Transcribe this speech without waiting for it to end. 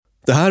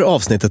Det här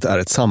avsnittet är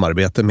ett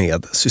samarbete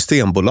med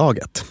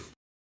Systembolaget.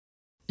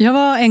 Jag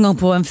var en gång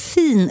på en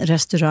fin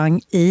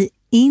restaurang i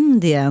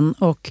Indien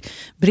och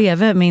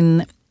bredvid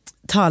min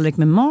tallrik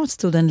med mat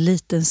stod en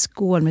liten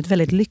skål med ett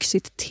väldigt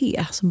lyxigt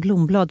te som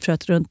blomblad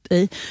fröt runt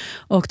i.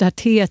 Och det här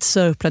teet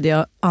sörplade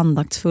jag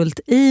andaktsfullt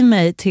i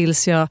mig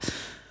tills jag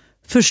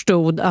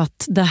förstod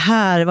att det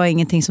här var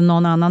ingenting som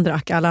någon annan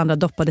drack. Alla andra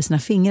doppade sina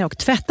fingrar och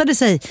tvättade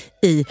sig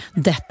i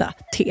detta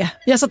te.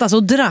 Jag satt alltså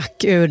och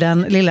drack ur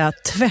den lilla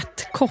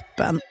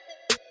tvättkoppen.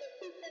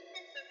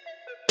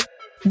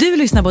 Du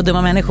lyssnar på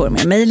Dumma människor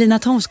med mig, Lina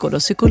Thomsgård, och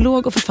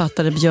psykolog och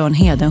författare Björn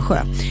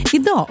Hedensjö.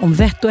 Idag om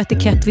vett och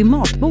etikett vid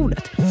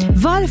matbordet.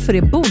 Varför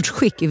är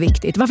bordsskick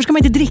viktigt? Varför ska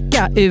man inte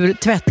dricka ur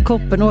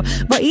tvättkoppen? Och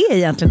vad är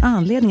egentligen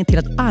anledningen till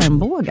att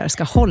armbågar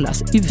ska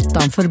hållas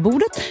utanför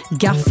bordet,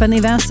 gaffeln i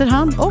vänster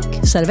hand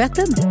och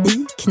servetten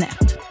i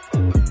knät?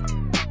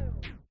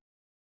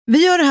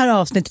 Vi gör det här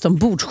avsnittet om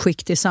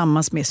bordsskick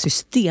tillsammans med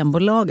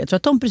Systembolaget för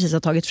att de precis har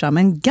tagit fram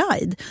en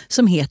guide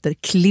som heter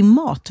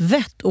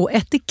Klimatvett och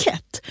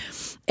etikett.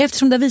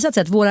 Eftersom det har visat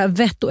sig att våra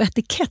vett- och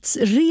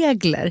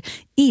etikettsregler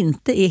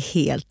inte är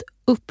helt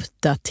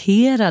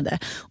uppdaterade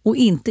och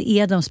inte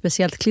är de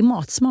speciellt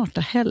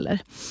klimatsmarta heller.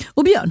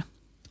 Och Björn,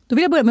 då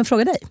vill jag börja med att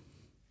fråga dig.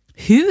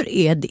 Hur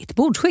är ditt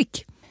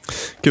bordsskick?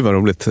 Gud vad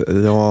roligt.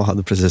 Jag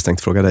hade precis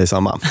tänkt fråga dig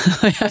samma.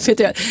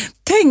 Jag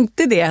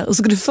tänkte det och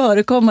skulle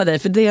förekomma dig,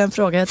 för det är en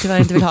fråga jag tyvärr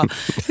inte vill ha.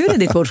 Hur är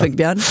ditt bordsskick,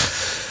 Björn?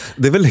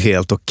 Det är väl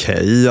helt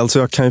okej. Alltså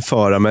jag kan ju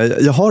föra mig.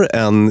 Jag har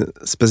en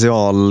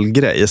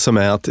specialgrej som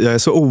är att jag är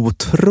så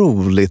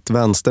otroligt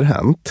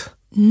vänsterhänt.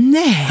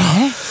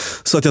 Nej.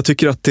 Så att jag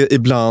tycker att det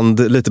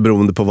ibland, lite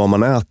beroende på vad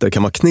man äter,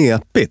 kan vara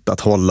knepigt att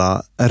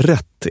hålla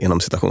rätt inom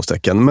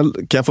citationstecken. Men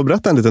kan jag få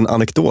berätta en liten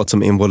anekdot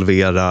som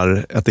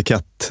involverar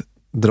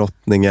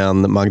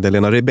etikettdrottningen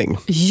Magdalena Ribbing?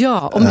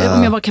 Ja,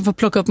 om jag bara kan få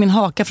plocka upp min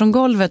haka från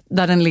golvet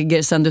där den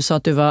ligger sen du sa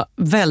att du var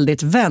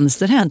väldigt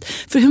vänsterhänt.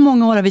 För hur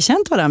många år har vi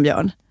känt varandra,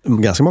 Björn?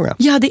 Ganska många.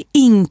 Jag hade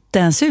inte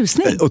en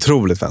susning.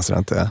 Otroligt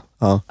vänsterhänt,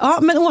 ja. Ja,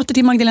 men åter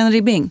till Magdalena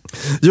Ribbing.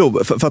 Jo,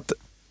 för att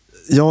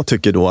jag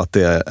tycker då att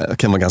det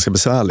kan vara ganska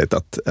besvärligt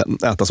att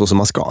äta så som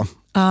man ska.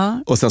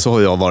 Och sen så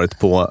har jag varit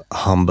på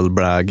Humble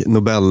Brag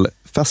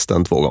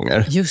Nobelfesten 2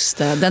 gånger. Just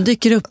det, den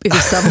dyker upp i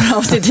vissa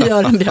avsnitt i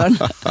Göran, Björn.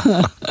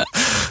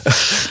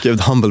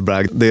 Gud, Humble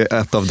Brag, det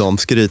är ett av de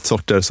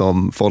skrytsorter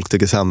som folk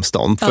tycker sämst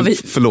om.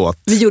 Förlåt.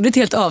 Vi gjorde ett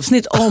helt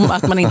avsnitt om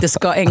att man inte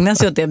ska ägna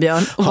sig åt det,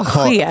 Björn. Och vad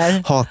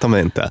sker? Hata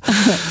mig inte.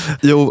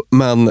 Jo,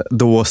 men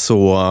då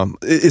så,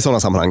 i sådana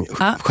sammanhang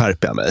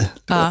skärper jag mig.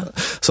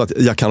 Så att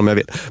jag kan om jag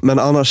vill. Men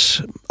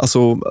annars,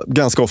 alltså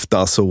ganska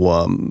ofta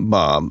så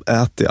bara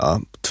äter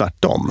jag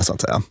tvärtom, så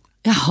att säga.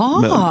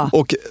 Jaha.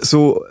 Och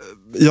så,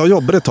 jag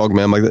jobbade ett tag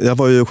med, jag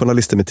var ju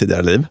journalist i mitt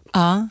tidigare liv.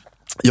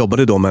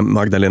 Jobbade då med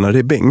Magdalena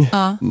Ribbing.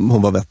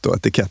 Hon var vett- och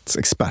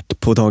etikettsexpert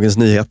på Dagens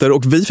Nyheter.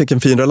 Och vi fick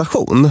en fin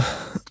relation.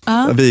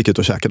 Vi gick ut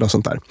och käkade och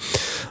sånt där.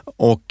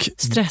 Och,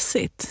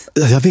 stressigt.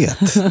 Jag vet.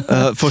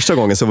 Första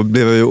gången så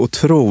blev jag ju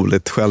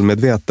otroligt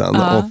självmedveten.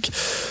 Och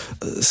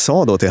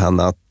sa då till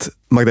henne att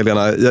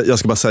Magdalena, jag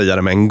ska bara säga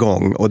det med en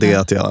gång. Och det är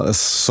att jag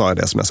sa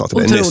det som jag sa till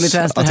dig nyss.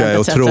 Att jag är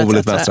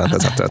otroligt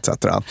vänsterhänt, etc.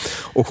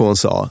 Och hon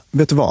sa,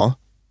 vet du vad?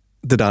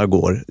 Det där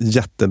går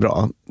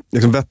jättebra.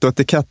 Liksom vett och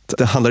etikett,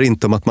 det handlar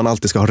inte om att man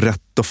alltid ska ha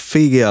rätt och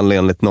fel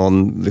enligt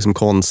någon liksom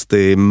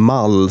konstig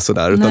mall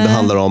sådär, utan det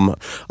handlar om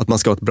att man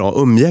ska ha ett bra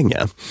umgänge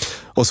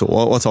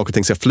och att saker och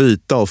ting ska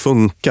flyta och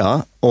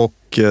funka,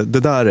 och det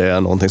där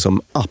är någonting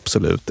som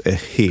absolut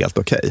är helt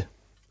okej.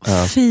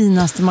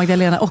 Finaste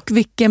Magdalena, och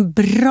vilken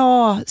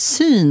bra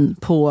syn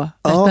på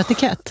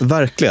etikett.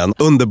 Verkligen,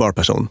 underbar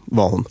person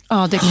var hon.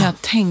 Ja, det kan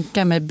jag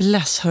tänka mig.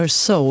 Bless her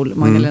soul,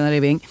 Magdalena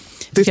Ribbing.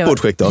 Ditt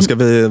bordsskick då? Ska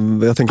vi,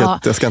 jag tänker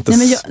att jag ska inte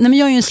men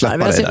jag är ju en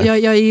slarv. Alltså,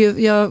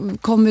 jag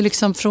kommer ju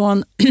liksom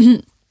från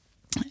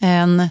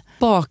en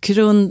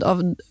bakgrund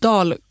av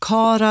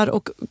dalkarar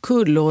och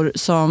kullor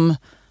som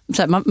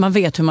så här, man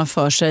vet hur man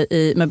för sig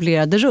i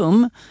möblerade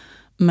rum,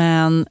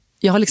 men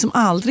jag har liksom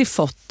aldrig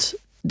fått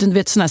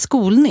sån här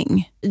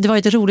skolning. Det var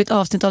ett roligt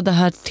avsnitt av det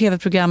här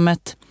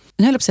tv-programmet,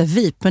 nu höll jag på att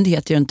säga VIP, men det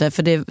heter ju inte,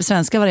 för det är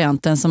svenska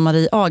varianten som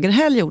Marie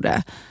Agerhäll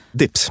gjorde.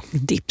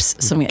 Dips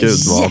som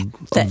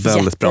är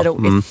väldigt bra.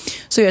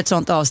 Så är det ett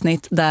sånt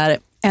avsnitt där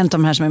en av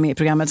de här som är med i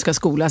programmet ska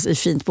skolas i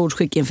fint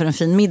bordsskick inför en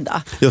fin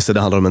middag. Just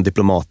det handlar om en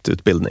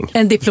diplomatutbildning.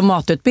 En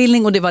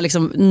diplomatutbildning, och det var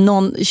liksom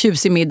någon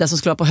tjusig middag som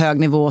skulle vara på hög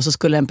nivå, och så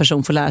skulle en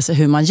person få lära sig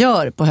hur man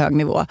gör på hög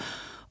nivå.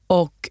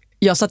 Och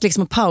jag satt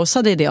liksom och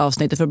pausade i det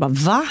avsnittet för att bara,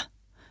 va?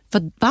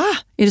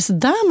 Är det så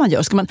där man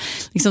gör?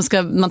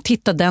 Ska man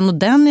titta den och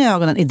den i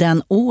ögonen i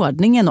den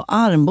ordningen, och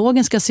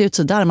armbågen ska se ut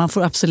så där? Man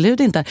får absolut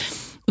inte.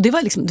 Och det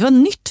var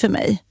nytt för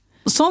mig.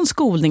 Och sån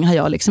skolning har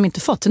jag liksom inte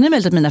fått. Sen är det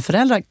möjligt att mina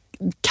föräldrar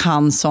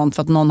kan sånt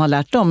för att någon har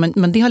lärt dem,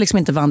 men det har liksom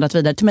inte vandrat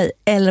vidare till mig,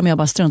 eller om jag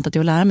bara struntat i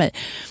att lära mig.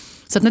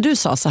 Så att när du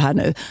sa så här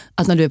nu,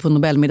 att när du är på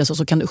Nobelmiddag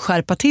så kan du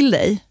skärpa till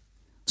dig,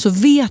 så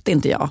vet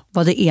inte jag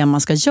vad det är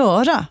man ska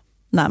göra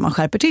när man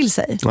skärper till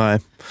sig.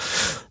 Nej.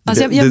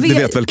 Alltså det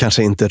vet väl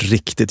kanske inte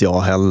riktigt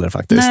jag heller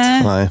faktiskt.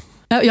 Nej.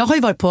 Jag har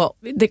ju varit på,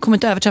 det kommer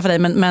inte överträffa dig,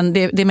 men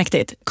det är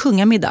mäktigt.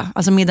 Kungamiddag,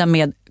 alltså middag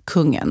med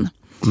kungen.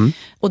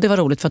 Och det var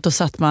roligt för att då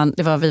satt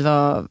vi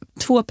var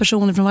 2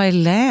 personer från varje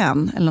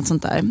län eller något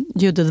sånt där.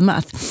 You do the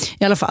math.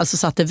 I alla fall så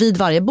satt det vid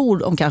varje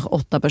bord om kanske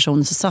 8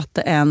 personer, så satt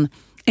det en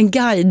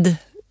guide,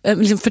 en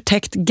liksom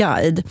förtäckt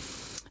guide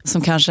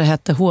som kanske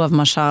hette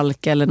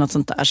hovmarskalk eller något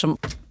sånt där, som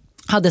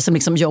hade som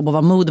liksom jobb att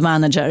vara mood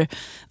manager,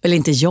 eller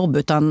inte jobb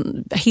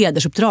utan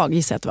hedersuppdrag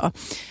gissar jag att det var.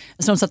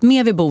 Så de satt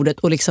med vid bordet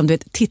och liksom, du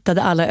vet,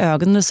 tittade alla i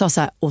ögonen och sa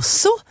så här: och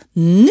så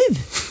nu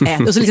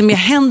ät. Och så liksom med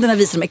händerna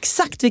visade de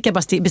exakt vilka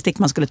bestick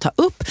man skulle ta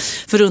upp.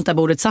 För runt där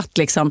bordet satt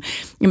liksom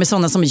med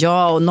sådana som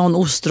jag och någon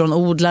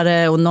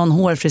ostronodlare och någon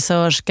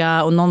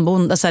hårfrisörska och någon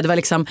bonde. Så här, det var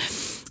liksom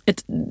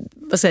ett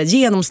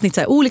genomsnitt,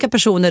 så här, olika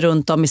personer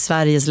runt om i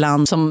Sveriges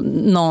land som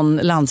någon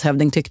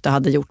landshövding tyckte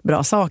hade gjort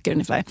bra saker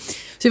ungefär.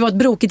 Så det var ett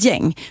brokigt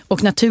gäng,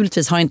 och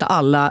naturligtvis har inte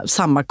alla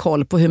samma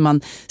koll på hur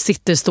man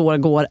sitter, står,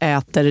 går,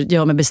 äter,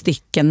 gör med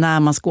besticken när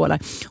man skålar.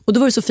 Och då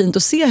var det så fint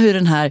att se hur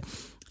den här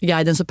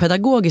guiden så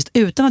pedagogiskt,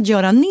 utan att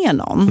göra ner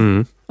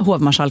någon,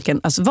 hovmarskalken,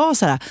 alltså var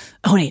så här: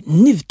 hörni,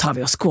 nu tar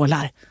vi och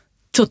skålar.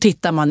 Så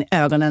tittar man i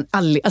ögonen,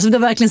 alltså det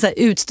var verkligen så här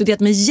utstuderat,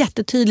 men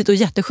jättetydligt och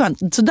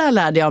jätteskönt. Så där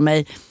lärde jag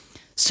mig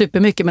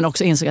supermycket, men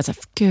också insåg att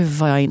gud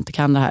vad jag inte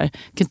kan det här.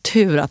 Vilken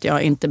tur att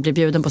jag inte blir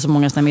bjuden på så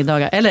många såna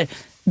middagar. Eller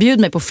bjud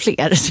mig på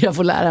fler så jag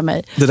får lära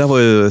mig. Det där var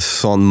ju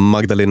sån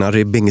Magdalena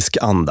Ribbingsk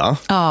anda.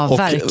 Ja, och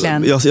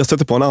verkligen. Jag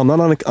stötte på en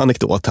annan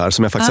anekdot här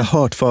som jag faktiskt har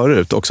hört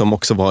förut och som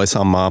också var i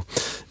samma,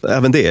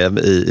 även det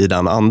i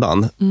den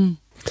andan.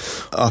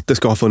 Att det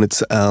ska ha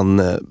funnits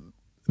en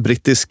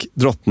brittisk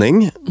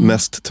drottning,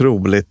 mest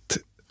troligt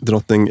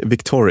drottning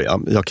Victoria.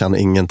 Jag kan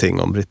ingenting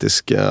om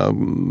brittisk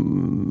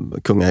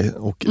kunga-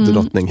 och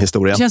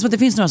drottninghistoria. Det känns som att det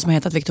finns några som har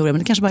hetat Victoria, men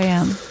det kanske bara är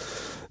en.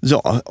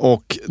 Ja,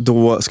 och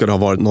då ska det ha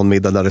varit någon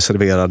middag där det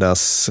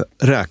serverades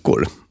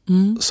räkor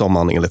som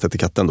man enligt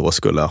etiketten då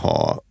skulle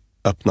ha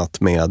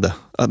öppnat med,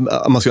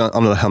 man skulle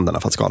använda händerna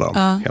för att skala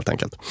dem, helt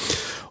enkelt.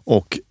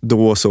 Och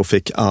då så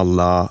fick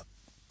alla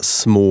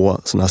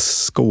små såna här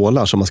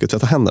skålar som man skulle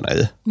tvätta händerna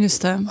i.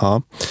 Just det.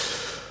 Ja.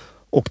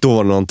 Och då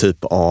var det någon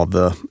typ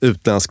av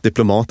utländsk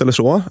diplomat eller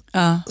så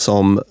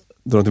som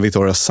drottning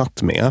Victoria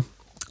satt med,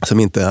 som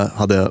inte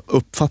hade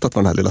uppfattat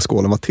vad den här lilla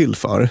skålen var till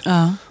för.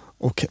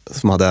 Och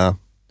som hade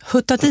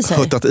huttat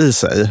i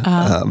sig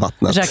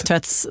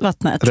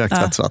vattnet.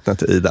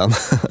 Räktvättsvattnet i den.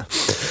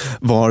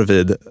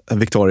 Varvid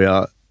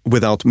Victoria,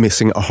 without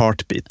missing a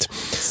heartbeat,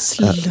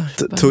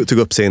 tog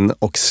upp sin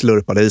och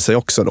slurpade i sig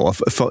också då,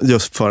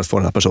 just för att få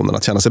den här personen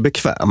att känna sig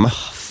bekväm.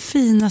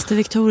 Finaste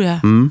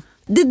Victoria.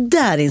 Det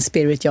där är en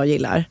spirit jag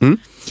gillar.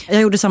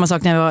 Jag gjorde samma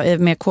sak när jag var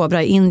med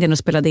Cobra i Indien och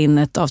spelade in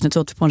ett avsnitt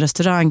åt på en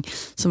restaurang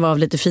som var av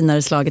lite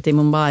finare slaget i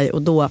Mumbai,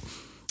 och då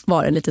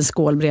var det en liten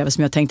skål bredvid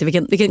som jag tänkte,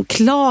 vilken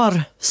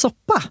klar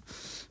soppa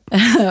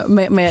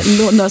med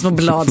några små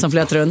blad som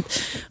flöt runt,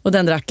 och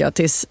den drack jag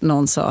tills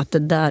någon sa att det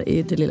där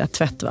är det lilla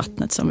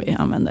tvättvattnet som vi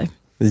använder.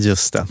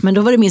 Just det. Men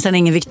då var det minst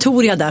ingen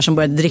Victoria där som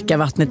började dricka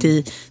vattnet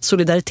i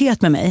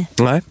solidaritet med mig.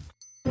 Nej.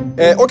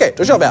 Okej,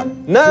 då kör vi här.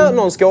 När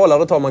någon skålar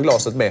då tar man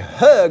glaset med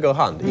höger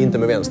hand, inte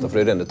med vänster, för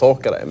det är den du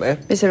torkar dig med.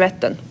 Vid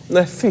servetten.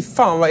 Nej, fy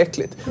fan vad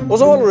äckligt. Och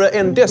så håller du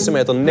 1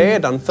 decimeter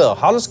nedanför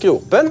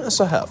halsgropen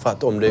så här, för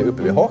att om det är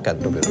uppe vid hakan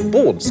då blir det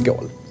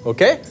bordskål.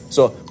 Okej?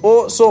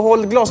 Så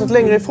håll glaset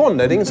längre ifrån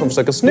dig. Det är ingen som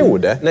försöker sno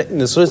det. Nej,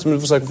 det ser ut som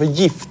du försöker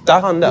förgifta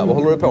han där. Vad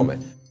håller du på med?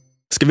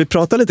 Ska vi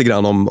prata lite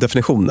grann om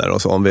definitioner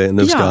och så, om vi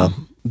nu ska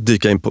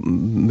dyka in på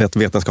ett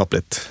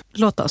vetenskapligt?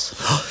 Låt oss.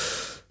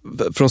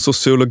 Från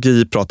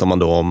sociologi pratar man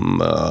då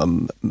om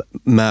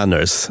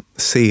manners,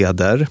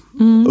 seder,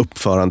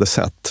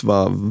 uppförandesätt.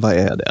 Vad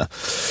är det?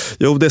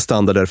 Jo, det är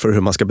standarder för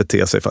hur man ska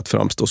bete sig för att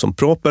framstå som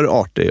proper,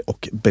 artig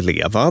och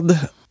belevad.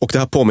 Och det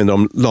här påminner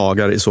om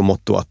lagar i så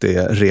mått då att det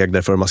är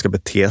regler för hur man ska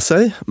bete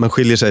sig. Man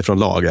skiljer sig från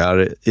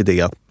lagar i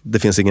det att det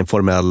finns ingen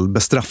formell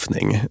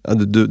bestraffning.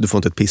 Du får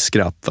inte ett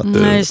piskrapp. För att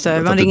Nej, just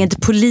det. Man ringer inte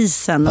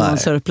polisen när man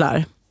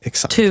sörplar.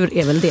 Exakt. Tur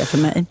är väl det för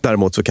mig.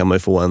 Däremot så kan man ju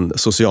få en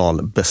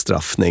social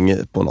bestraffning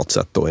på något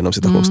sätt då, inom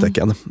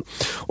citationstecken.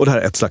 Och det här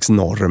är ett slags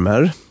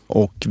normer.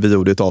 Och vi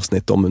gjorde ett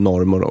avsnitt om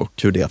normer och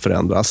hur det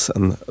förändras.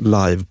 En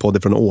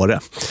livepodd från Åre.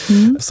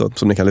 Så,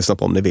 som ni kan lyssna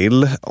på om ni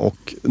vill.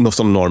 Och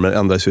som normer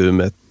ändras ju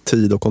med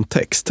tid och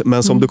kontext.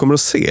 Men som du kommer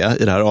att se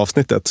i det här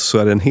avsnittet så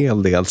är det en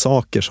hel del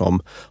saker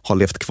som har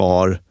levt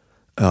kvar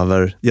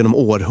genom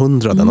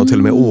århundraden och till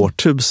och med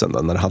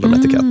årtusenden när det handlar om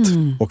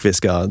etikett. Och vi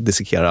ska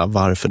dissekera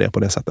varför det är på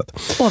det sättet.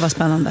 Vad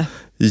spännande.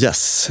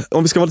 Yes.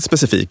 Om vi ska vara lite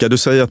specifika, du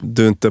säger att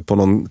du inte är på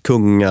någon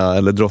kunga-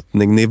 eller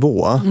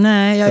drottningnivå.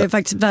 Nej, jag är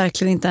faktiskt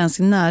verkligen inte ens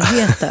i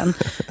närheten.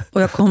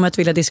 Och jag kommer att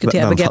vilja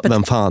diskutera begreppet.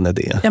 Vem fan är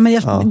det? Ja,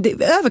 men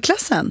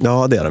överklassen.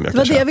 Ja, det är de. Det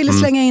var det jag ville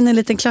slänga in en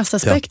liten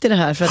klassaspekt i det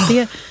här. För att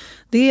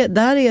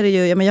där är det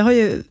ju, jag har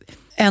ju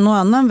en och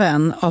annan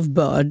vän av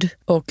börd,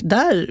 och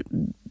där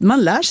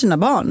man lär sina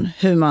barn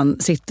hur man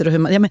sitter och hur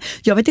man...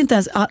 Jag vet inte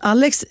ens,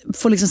 Alex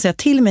får liksom säga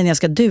till mig när jag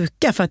ska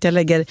duka för att jag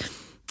lägger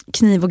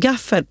kniv och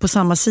gaffel på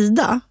samma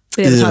sida.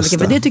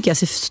 För det tycker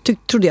jag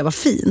trodde jag var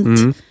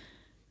fint.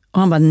 Och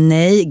han bara,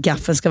 nej,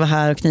 gaffeln ska vara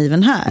här och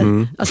kniven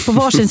här. Alltså på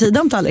varsin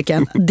sida om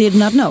tallriken. Did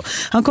not know.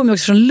 Han kommer ju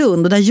också från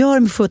Lund och där gör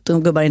de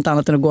 17 gubbar inte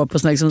annat än att gå på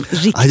såna liksom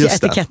riktiga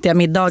etikettiga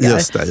middagar.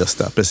 Just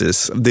det,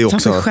 precis. Det är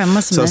också,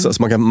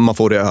 så man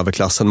får det i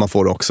överklassen, man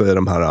får det också i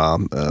de här...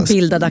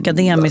 bildade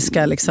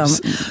akademiska, liksom.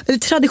 Eller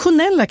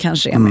traditionella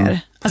kanske är mer.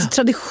 Alltså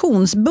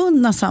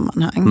traditionsbundna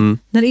sammanhang.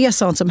 När det är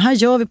sånt som, här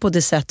gör vi på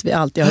det sätt vi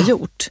alltid har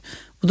gjort.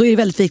 Och då är det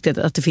väldigt viktigt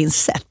att det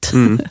finns sätt.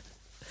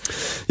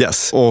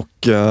 Yes,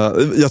 och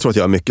jag tror att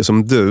jag är mycket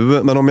som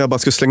du. Men om jag bara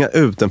skulle slänga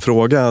ut en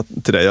fråga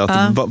till dig.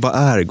 Vad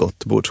är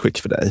gott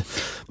bordsskick för dig?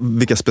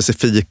 Vilka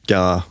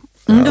specifika...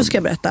 Då ska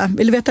jag berätta.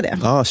 Vill du veta det?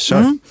 Ja,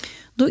 kör.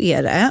 Då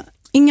är det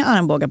inga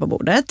armbågar på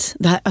bordet.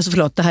 Det här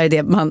är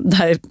det det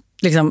här är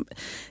liksom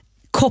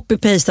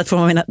copy-pastat från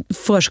vad mina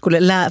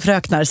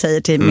förskolefröknar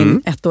säger till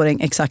min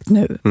 1-åring exakt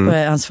nu. På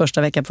hans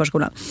första vecka på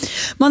förskolan.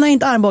 Man har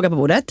inte armbågar på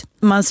bordet.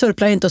 Man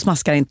surplar inte och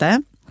smaskar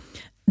inte.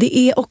 Det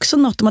är också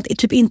något om att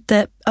typ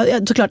inte,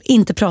 såklart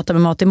inte prata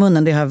med mat i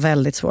munnen, det har jag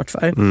väldigt svårt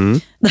för.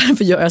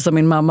 Därför gör jag som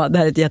min mamma, det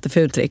här är ett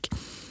jättefult trick.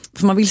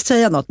 För man vill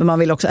säga något men man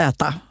vill också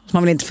äta. Så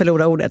man vill inte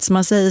förlora ordet. Så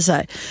man säger så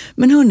här,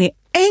 men hörni,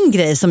 en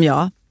grej som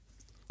jag...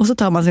 Och så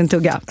tar man sin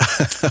tugga.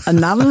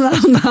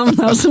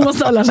 Och så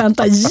måste alla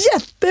vänta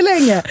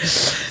jättelänge.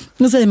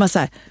 Då säger man så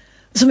här,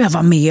 som jag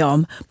var med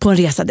om på en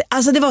resa.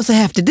 Alltså det var så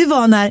häftigt, det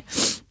var när...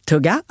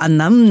 tugga,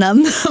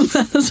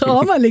 så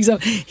har man liksom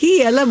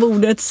hela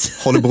bordet.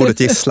 Håller bordet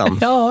gisslan.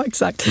 Ja,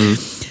 exakt.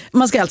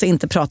 Man ska alltså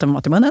inte prata med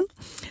mat i munnen.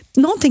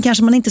 Någonting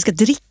kanske man inte ska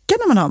dricka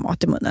när man har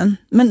mat i munnen.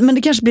 Men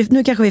det kanske blir,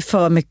 nu kanske vi är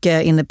för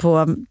mycket inne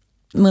på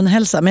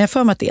munhälsa, men jag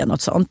får mig att det är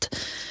något sånt.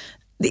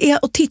 Det är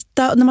att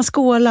titta, när man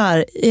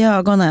skålar i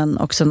ögonen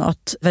också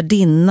något,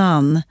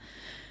 värdinnan.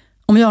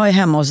 Om jag är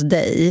hemma hos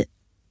dig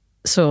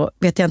så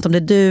vet jag inte om det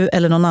är du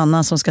eller någon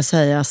annan som ska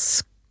säga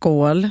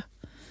skål.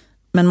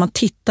 Men man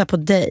tittar på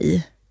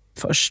dig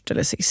först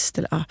eller sist.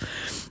 Eller.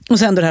 Och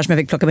sen det här som jag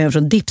fick plocka med mig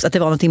från Dips, att det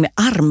var någonting med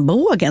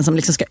armbågen som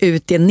liksom ska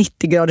ut i en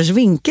 90-graders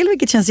vinkel,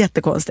 vilket känns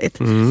jättekonstigt.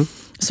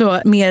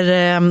 Så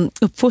mer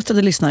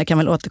uppfostrade lyssnare kan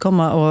väl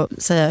återkomma och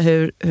säga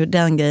hur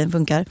den grejen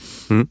funkar.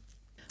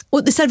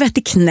 Och det servett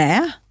i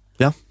knä.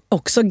 Ja.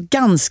 Också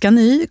ganska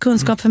ny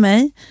kunskap för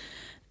mig.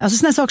 Alltså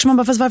såna saker som man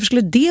bara, fast varför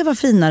skulle det vara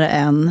finare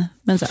än?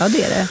 Men så, ja,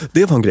 det är det.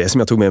 Det var en grej som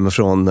jag tog med mig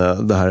från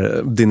det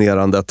här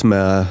dinerandet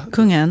med...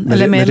 Kungen,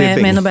 eller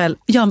med Nobel.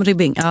 Ja, med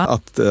Ribbing. Ja.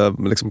 Att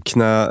liksom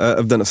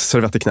den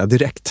servett i knä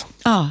direkt.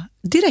 Ja,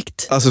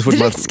 direkt. Alltså,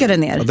 direkt ska den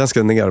ner. Ja, den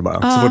ska ner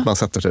bara, så fort man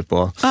sätter sig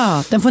på...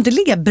 Ja, den får inte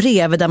ligga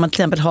bredvid där man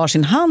till exempel har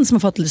sin hand som har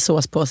fått lite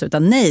sås på sig,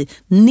 utan nej,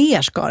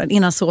 ner ska den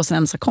innan såsen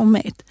ens har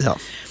kommit. Ja.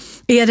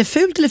 Är det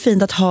fult eller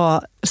fint att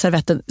ha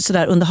servetten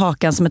sådär under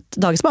hakan som ett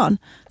dagisbarn,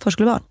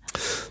 förskolebarn?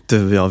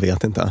 Du, jag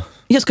vet inte.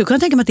 Jag skulle kunna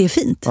tänka mig att det är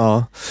fint.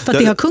 Ja. För att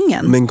det har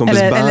kungen. Min kompis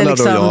Bernhard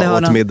liksom, och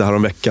jag åt middag här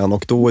om veckan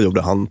och då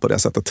gjorde han på det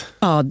sättet.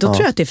 Ja, då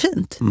tror jag att det är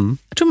fint.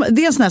 Jag tror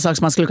det är en sån här sak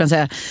som man skulle kunna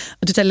säga.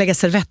 Att du lägga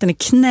servetten i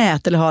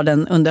knät eller ha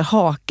den under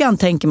hakan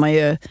tänker man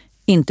ju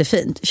inte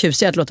fint.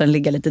 Tjusigt att låta den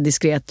ligga lite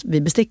diskret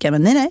vid besticken,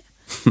 men nej.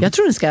 Jag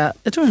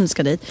tror den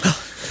ska dit.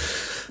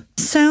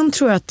 Sen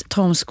tror jag att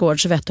Toms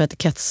Gårds vett- och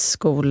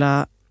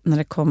etikettsskola, när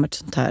det kommer till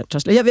sånt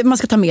här, man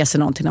ska ta med sig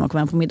någonting när man kommer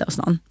hem på middag hos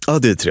någon. Ja,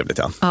 det är trevligt,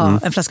 ja. Ja,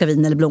 en flaska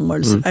vin eller blommor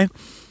eller sådär.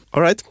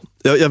 All right.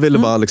 Jag ville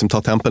bara liksom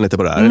ta tempen lite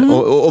på det här.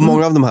 Och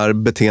många av de här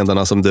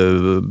beteendena som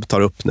du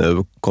tar upp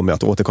nu kommer jag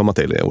att återkomma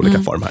till i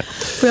olika former.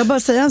 Får jag bara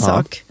säga en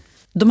sak?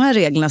 De här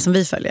reglerna som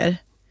vi följer,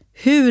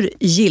 hur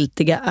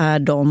giltiga är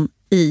de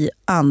i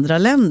andra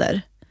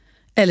länder?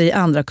 Eller i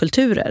andra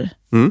kulturer?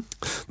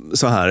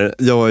 Så här,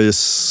 jag är ju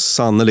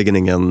sannoliken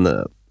ingen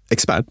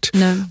expert.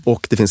 Nej.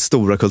 Och det finns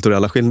stora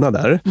kulturella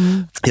skillnader.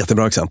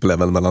 Jättebra exempel är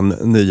väl mellan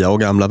nya och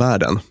gamla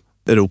världen.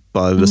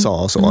 Europa,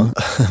 USA och så.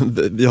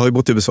 Jag har ju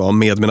bott i USA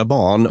med mina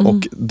barn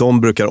och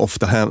de brukar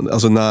ofta,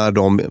 alltså när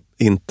de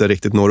inte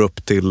riktigt når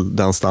upp till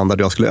den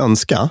standard jag skulle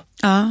önska.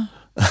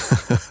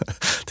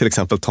 Till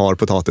exempel tar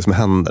potatis med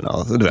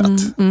händerna, du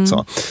vet.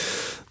 Så.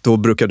 Då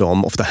brukar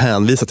de ofta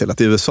hänvisa till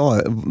att i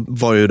USA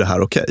var ju det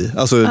här okej.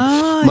 Alltså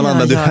man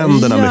använder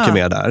händerna mycket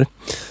mer där.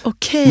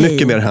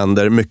 Mycket mer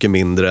händer, mycket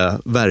mindre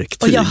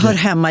verktyg. Och jag hör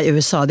hemma i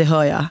USA, det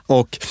hör jag.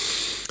 Och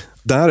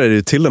där är det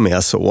ju till och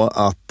med så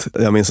att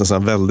jag minns en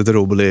sån väldigt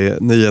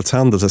rolig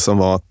nyhetshändelse som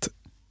var att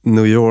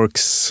New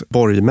Yorks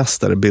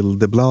borgmästare Bill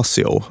de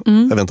Blasio,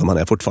 jag vet inte om han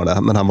är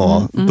fortfarande, men han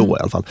var då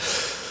i alla fall.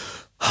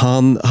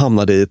 Han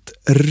hamnade i ett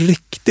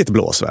riktigt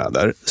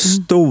blåsväder.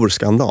 Stor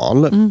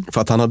skandal.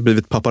 För att han hade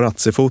blivit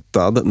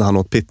paparazzi-fotad när han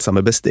åt pizza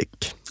med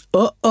bestick.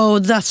 Oh,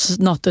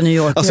 that's not the New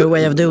York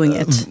way of doing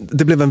it.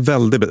 Det blev en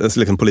väldig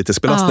liksom,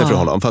 politisk belastning för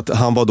honom. För att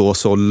han var då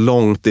så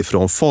långt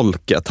ifrån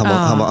folket.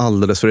 Han var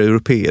alldeles för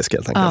europeisk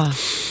helt enkelt.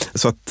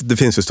 Så att det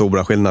finns ju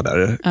stora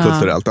skillnader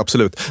kulturellt,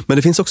 absolut. Men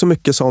det finns också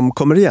mycket som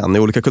kommer igen i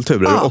olika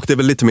kulturer. Och det är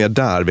väl lite mer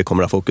där vi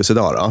kommer att ha fokus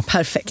idag då.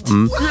 Perfekt.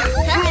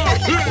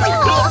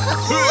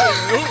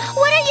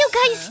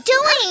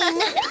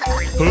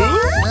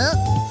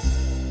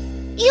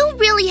 You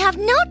really have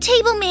no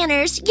table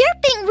manners. You're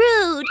being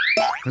rude.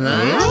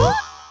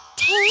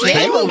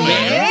 Table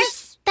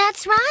manners?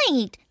 That's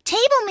right.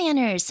 table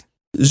manners?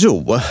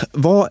 Jo,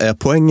 vad är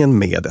poängen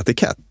med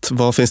etikett?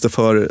 Vad finns det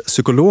för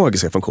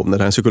psykologiska funktioner? Det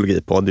här är en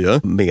psykologipodd ju,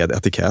 med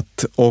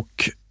etikett.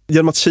 Och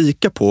genom att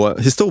kika på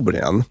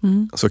historien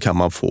så kan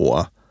man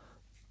få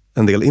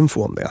en del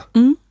info om det.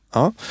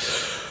 Ja.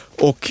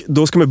 Och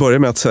då ska vi börja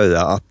med att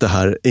säga att det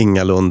här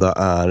ingalunda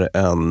är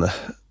en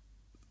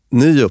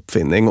ny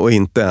uppfinning och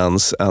inte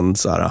ens en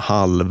så här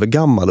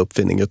halvgammal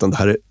uppfinning, utan det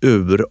här är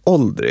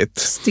uråldrigt.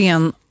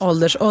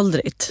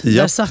 Stenåldersåldrigt.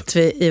 Där satt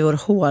vi i vår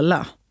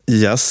håla.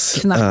 Yes.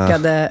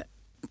 Knackade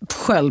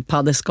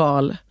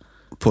sköldpaddeskal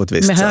på ett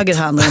visst med sätt. höger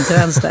hand och inte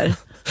vänster.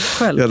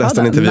 Jag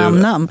läste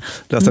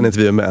en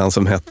intervju med en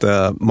som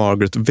hette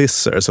Margaret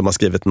Visser som har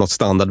skrivit något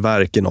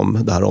standardverk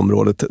inom det här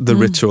området, The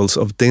Rituals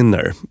of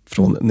Dinner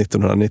från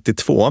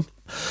 1992.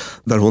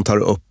 Där hon tar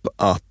upp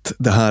att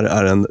det här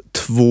är en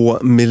 2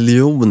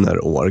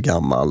 miljoner år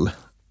gammal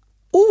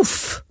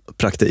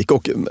praktik.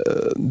 Och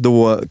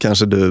då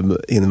kanske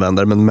du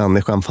invänder, men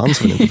människan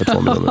fanns väl inte för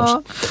 2 miljoner år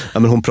sedan. Ja,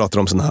 men hon pratar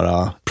om såna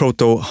här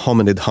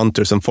proto-hominid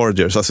hunters and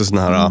foragers, alltså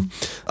såna här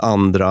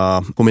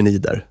andra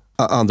hominider.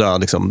 Andra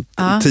liksom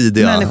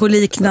tidiga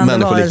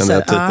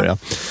människoliknande typer ja,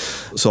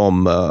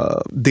 som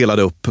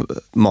delade upp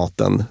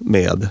maten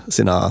med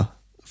sina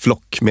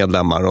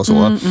flockmedlemmar och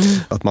så.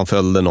 Att man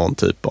följde någon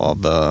typ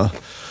av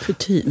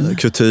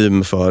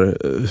kutym för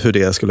hur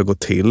det skulle gå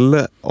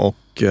till.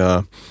 Och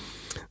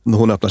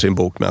hon öppnar sin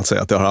bok med att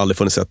säga att det har aldrig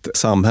funnits ett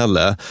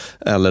samhälle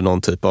eller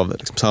någon typ av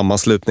liksom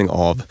sammanslutning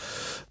av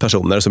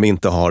personer som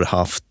inte har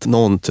haft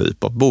någon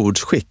typ av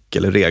bordsskick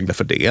eller regler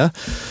för det.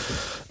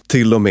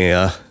 Till och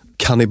med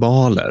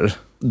kannibaler.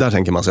 Där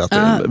tänker man sig att det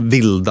är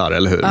vildar,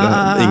 eller hur?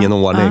 Ingen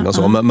ordning och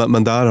så.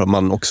 Men där har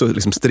man också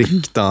liksom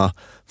strikta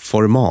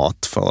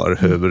format för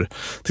hur,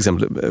 till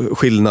exempel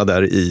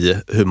skillnader i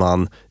hur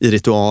man, i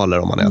ritualer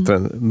om man äter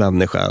en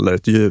människa eller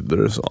ett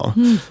djur. Så.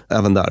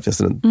 Även där finns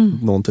det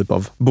någon typ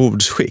av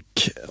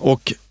bordsskick.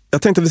 Och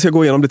jag tänkte att vi ska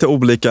gå igenom lite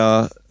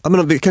olika,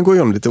 vi kan gå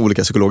igenom lite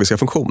olika psykologiska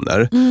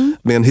funktioner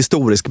med en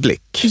historisk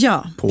blick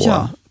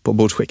på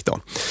bordsskick då.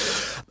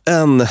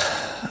 En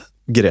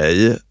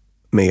grej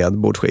med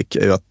bordsskick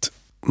är ju att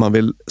man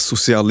vill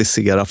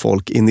socialisera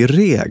folk in i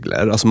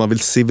regler. Alltså man vill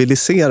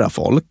civilisera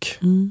folk.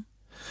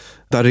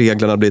 Där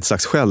reglerna blir ett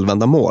slags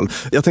självändamål.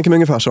 Jag tänker mig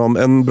ungefär som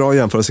en bra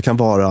jämförelse kan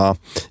vara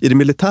i det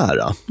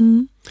militära.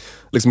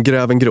 Liksom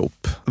gräv en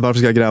grop. Varför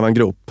ska jag gräva en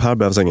grop? Här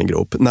behövs ingen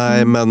grop.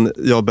 Nej, men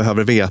jag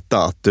behöver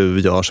veta att du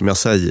gör som jag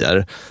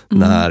säger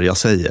när jag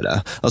säger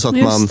det. Alltså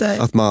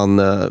att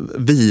man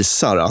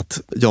visar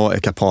att jag är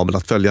kapabel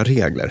att följa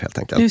regler helt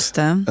enkelt. Just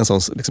det. En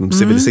sån liksom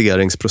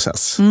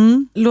civiliseringsprocess.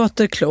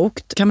 Låter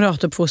klokt.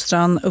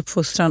 Kamratuppfostran,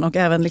 uppfostran och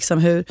även liksom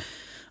hur,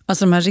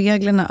 alltså de här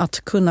reglerna,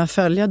 att kunna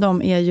följa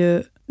dem är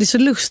ju, det är så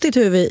lustigt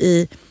hur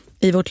vi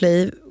i vårt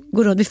liv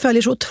går runt. Vi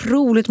följer så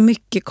otroligt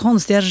mycket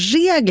konstiga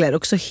regler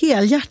också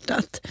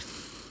helhjärtat.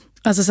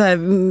 Alltså så här,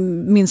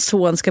 min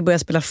son ska börja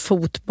spela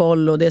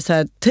fotboll och det är så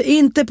här,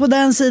 inte på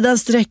den sidan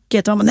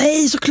strecket. Och man,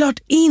 nej, såklart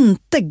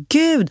inte,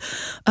 gud.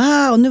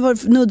 Och nu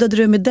nuddade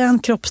du med den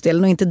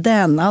kroppsdelen och inte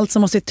den. Allt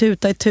som måste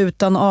tuta i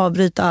tutan och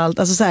avbryta allt.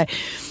 Alltså så här,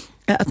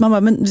 att man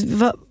bara, men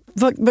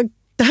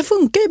det här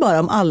funkar ju bara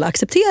om alla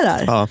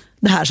accepterar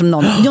det här som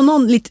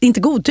någon lite, inte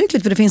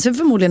godtyckligt, för det finns ju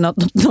förmodligen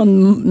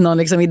någon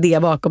liksom idé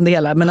bakom det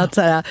hela, men att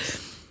så här,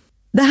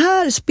 det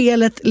här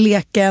spelet,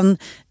 leken,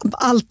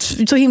 allt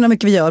så himla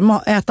mycket vi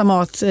gör, äta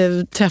mat,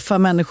 träffa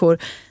människor,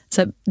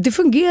 så här, det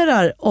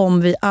fungerar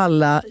om vi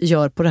alla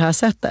gör på det här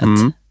sättet.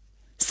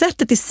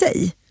 Sättet i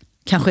sig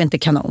kanske inte är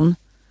kanon,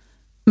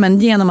 men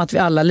genom att vi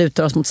alla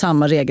lutar oss mot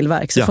samma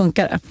regelverk så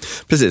funkar det.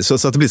 Precis, så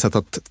att det blir så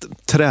att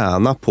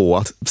träna på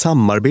att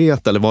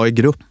samarbeta eller vara i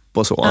grupp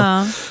och så.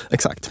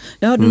 Exakt.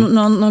 Jag hörde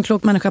någon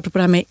klok människa apropå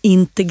det här med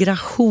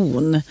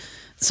integration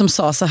som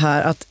sa så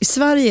här att i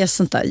Sverige är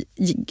sånt där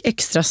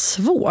extra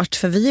svårt,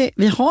 för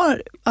vi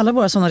har alla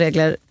våra sådana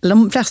regler, eller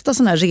de flesta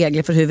sådana här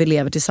regler för hur vi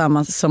lever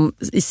tillsammans som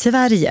i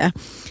Sverige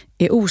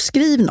är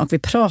oskrivna och vi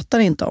pratar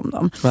inte om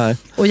dem. Nej.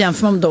 Och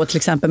jämför man då till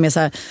exempel med så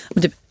här,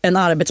 typ en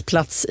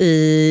arbetsplats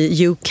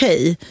i UK,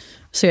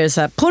 så är det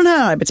så här, på den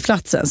här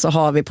arbetsplatsen så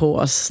har vi på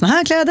oss såna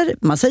här kläder,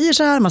 man säger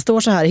så här, man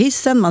står så här i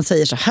hissen, man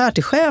säger så här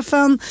till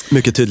chefen.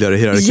 Mycket tydligare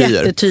hierarkier.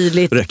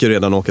 Jättetydligt. Det räcker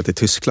redan att åka till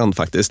Tyskland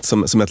faktiskt,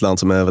 som ett land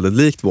som är väldigt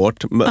likt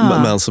vårt,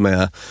 men som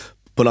är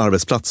på en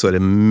arbetsplats så är det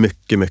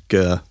mycket,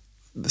 mycket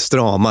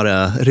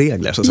stramare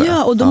regler så att säga.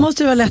 Ja, och då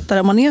måste det vara lättare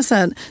om man är så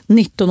här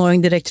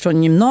 19-åring direkt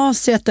från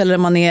gymnasiet, eller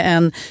man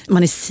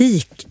är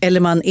sik, eller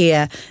man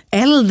är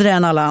äldre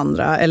än alla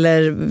andra,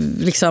 eller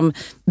liksom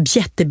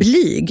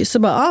jätteblyg, så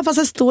bara, fast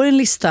här står en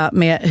lista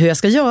med hur jag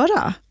ska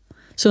göra.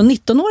 Så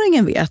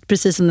 19-åringen vet,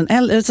 precis som den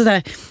äldre,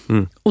 sådär.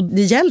 Och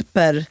det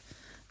hjälper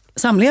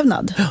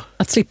samlevnad.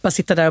 Att slippa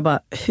sitta där och bara,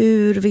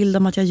 hur vill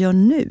de att jag gör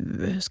nu?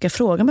 Ska jag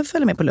fråga om jag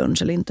följer med på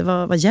lunch eller inte?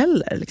 Vad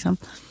gäller liksom?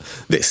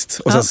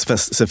 Visst, och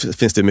sen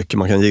finns det mycket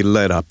man kan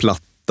gilla i det här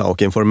platta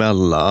och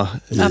informella.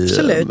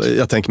 Absolut.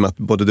 Jag tänker mig att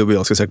både du och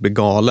jag ska säkert bli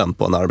galen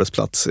på en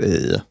arbetsplats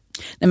i... Nej,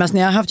 men alltså,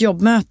 när jag har haft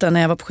jobbmöten,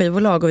 när jag var på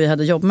skivbolag och vi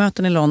hade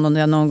jobbmöten i London,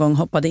 där jag någon gång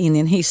hoppade in i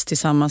en hiss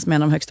tillsammans med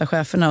en av de högsta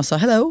cheferna och sa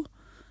hello.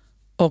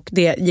 Och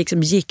det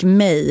gick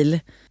mejl.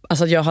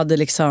 Alltså jag hade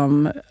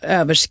liksom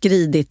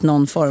överskridit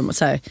någon form.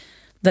 Så här,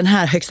 den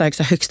här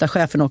högsta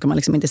chefen åker man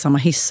liksom inte i samma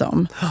hiss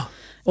som.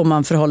 Och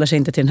man förhåller sig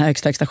inte till den här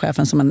högsta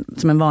chefen som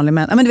en vanlig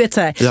människa. Men du vet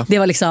så här, det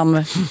var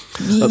liksom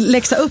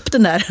läxa upp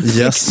den där.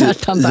 Yes,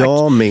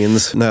 jag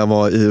minns när jag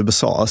var i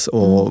USA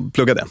och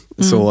pluggade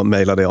så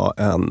mejlade jag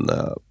en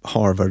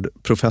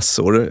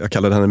Harvard-professor. Jag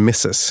kallade henne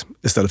Mrs.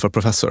 istället för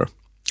professor.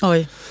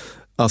 Oj.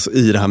 Alltså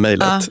i det här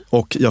mejlet.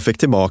 Och jag fick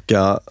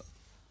tillbaka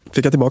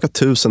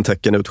 1000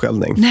 tecken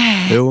utskällning.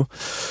 Nej. Jo,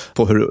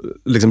 på hur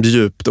liksom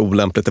djupt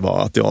olämpligt det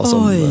var att jag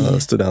som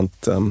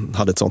student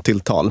hade ett sånt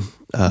tilltal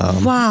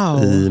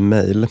i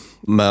mejl.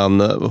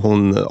 Men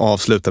hon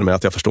avslutade med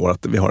att jag förstår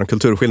att vi har en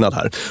kulturskillnad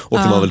här. Och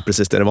det var väl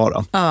precis det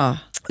var.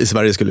 I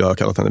Sverige skulle jag ha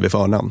kallat henne vid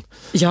förnamn.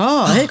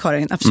 Ja, hej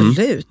Karin,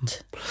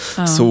 absolut.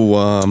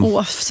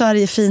 Så,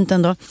 Sverige är fint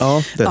ändå.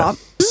 Ja, det är det.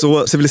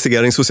 Så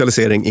civilisering,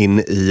 socialisering in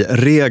i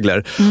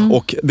regler.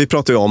 Och vi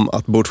pratar ju om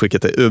att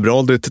bordsskicket är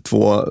uråldrigt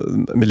 2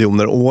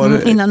 miljoner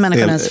år. Innan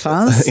människan ens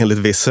fanns. Enligt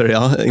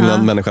Visser,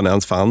 innan människan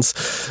ens fanns.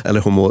 Eller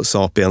homo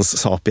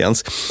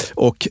sapiens.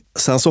 Och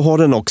sen så har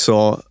den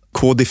också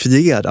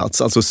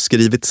kodifierats, alltså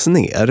skrivits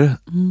ner.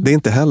 Det är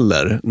inte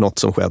heller något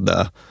som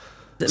skedde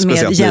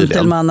speciellt med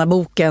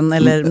gentlemannaboken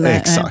eller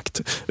nej.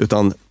 Exakt,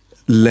 utan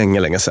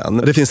länge sedan.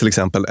 Det finns till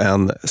exempel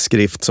en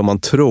skrift som man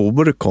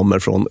tror kommer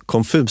från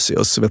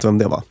Konfucius. Vet du vem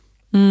det var?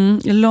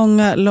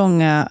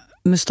 Långa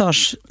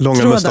mustaschtrådar.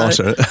 Långa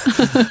mustascher.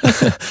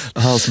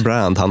 Hans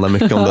brand handlar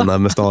mycket om de här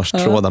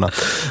mustaschtrådarna.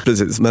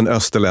 Precis, men en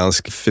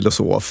österländsk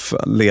filosof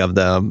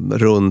levde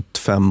runt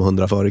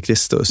 500 före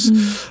Kristus.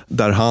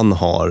 Där han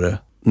har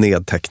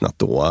nedtecknat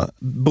då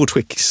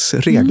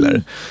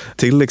bordsskicksregler.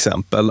 Till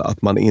exempel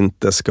att man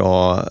inte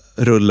ska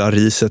rulla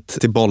riset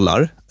till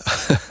bollar.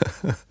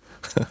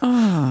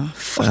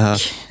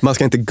 Man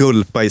ska inte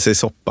gulpa i sig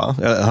soppa.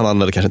 Han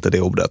använder kanske inte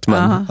det ordet,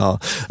 men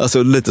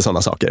alltså lite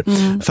sådana saker.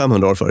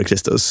 500 år före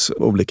Kristus,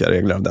 olika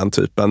regler av den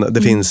typen.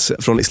 Det finns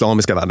från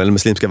islamiska världen eller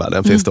muslimska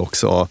världen finns det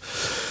också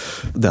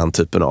den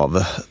typen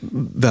av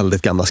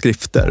väldigt gamla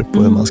skrifter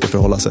på hur man ska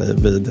förhålla sig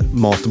vid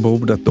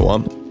matbordet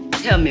då.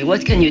 Tell me,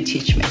 what can you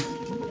teach me?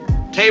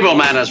 Table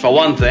manners for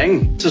one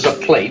thing. This is a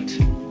plate.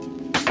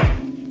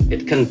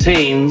 It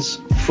contains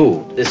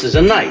food. This is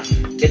a knife.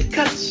 It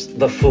cuts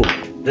the food.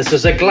 This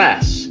is a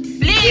glass.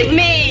 Leave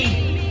me!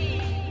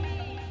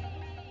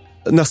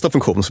 Nästa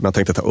funktion som jag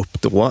tänkte ta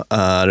upp då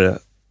är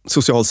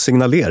social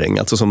signalering,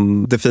 alltså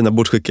som det fina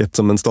bordsskicket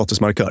som en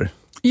statusmarkör.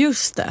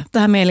 Just det. Det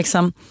här med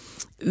liksom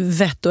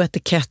vett och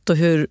etikett och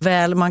hur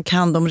väl man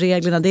kan de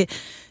reglerna. Det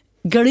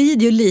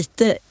glider ju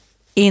lite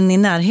in i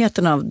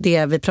närheten av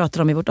det vi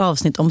pratar om i vårt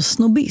avsnitt om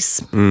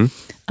snobbism.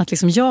 Att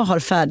liksom jag har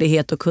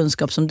färdighet och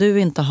kunskap som du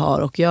inte har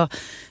och jag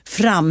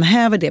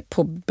framhäver det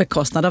på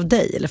bekostnad av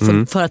dig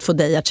eller för att få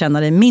dig att känna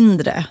dig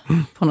mindre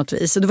på något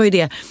vis. Så det var ju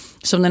det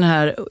som den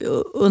här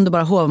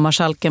underbara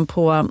hovmarskalken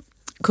på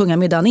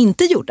kungamiddagen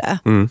inte gjorde.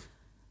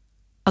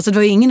 Alltså det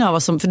var ju ingen av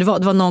oss som, för det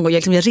var någon gång,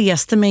 jag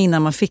reste mig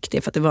innan man fick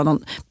det för att det var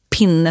någon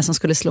pinne som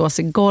skulle slås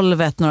i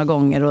golvet några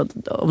gånger och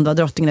om det var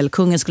drottningen eller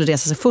kungen skulle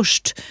resa sig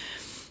först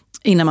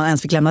innan man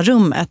ens fick lämna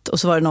rummet. Och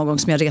så var det någon gång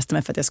som jag reste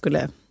mig för att jag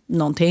skulle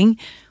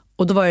någonting.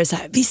 Och då var det så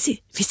här, vi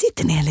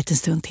sitter ner en liten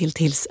stund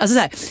tills. Alltså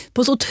så här,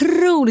 på så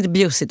otroligt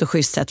bjussigt och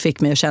schysst sätt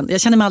fick mig att känna,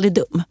 jag kände mig aldrig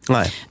dum.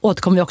 Nej.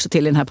 Återkommer vi också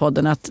till i den här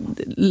podden att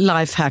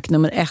lifehack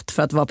nummer 1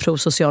 för att vara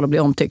prosocial och bli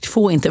omtyckt,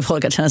 få inte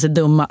folk att känna sig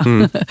dumma.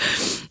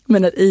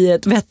 Men att i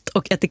ett vett-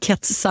 och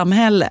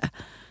etikettssamhälle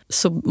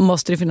så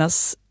måste det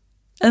finnas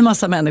en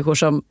massa människor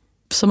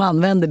som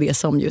använder det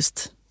som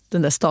just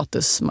den där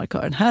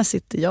statusmarkören. Här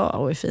sitter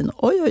jag och är fin.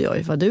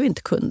 Oj, vad du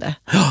inte kunde.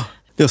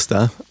 Just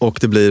det. Och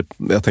det blir,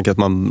 jag tänker att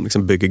man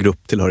liksom bygger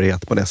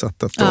grupptillhörighet på det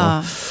sättet.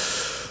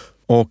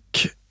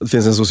 Och det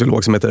finns en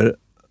sociolog som heter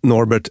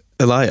Norbert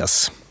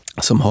Elias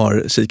som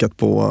har kikat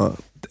på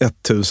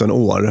 1000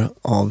 år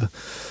av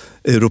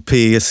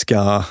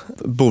europeiska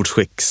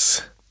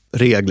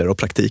bordsskicksregler och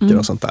praktiker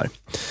och sånt där.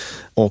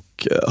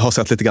 Och har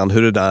sett lite grann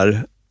hur det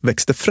där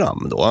växte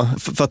fram då.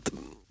 För att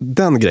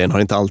den grejen har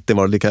inte alltid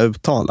varit lika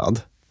uttalad.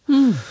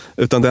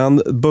 Utan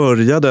den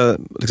började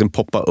liksom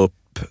poppa upp.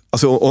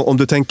 Alltså om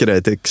du tänker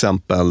dig till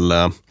exempel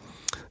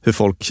hur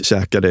folk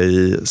käkade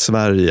i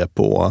Sverige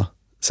på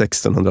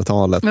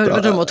 1600-talet.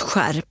 Vad de åt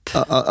skärp?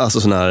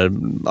 Alltså sån här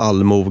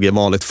allmoge,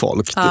 vanligt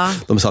folk.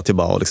 De satt ju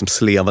bara och liksom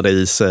slevade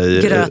i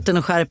sig gröten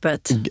och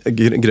skärpet.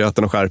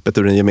 Gröten och skärpet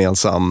ur en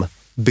gemensam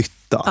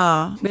bytta.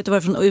 Ja, vet du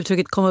varifrån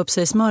uttrycket komma upp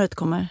sig i smöret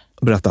kommer?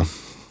 Berätta.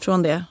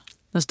 Från det.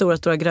 Den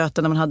stora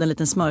gröten när man hade en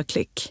liten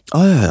smörklick.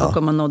 Ja. Och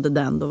om man nådde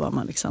den, då var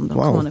man liksom...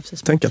 Wow, man upp sig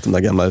tänk att de där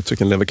gamla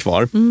uttrycken lever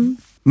kvar.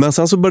 Men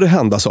sen så började det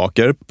hända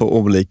saker på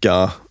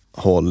olika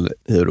håll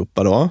i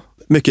Europa då.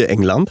 Mycket i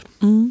England.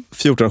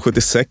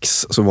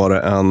 1476 så var det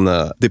en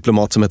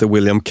diplomat som heter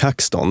William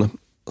Caxton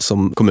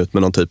som kom ut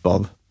med någon typ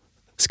av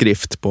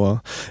skrift på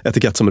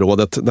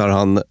etikettsområdet där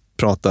han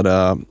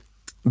pratade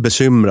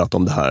bekymrat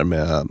om det här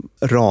med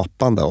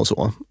rapande och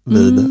så.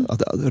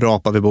 Att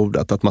rapa vid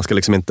bordet. Att man ska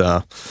liksom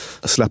inte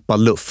släppa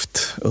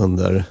luft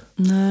under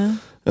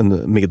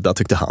en middag,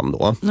 tyckte han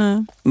då.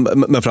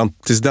 Men fram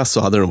tills dess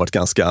så hade det nog varit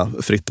ganska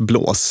fritt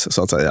blås,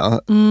 så att säga,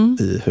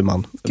 i hur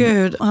man...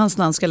 Gud, hans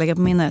namn ska jag lägga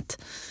på minnet.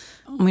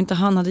 Om inte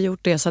han hade gjort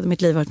det så hade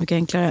mitt liv varit mycket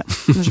enklare.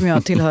 Eftersom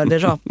jag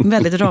tillhörde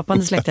väldigt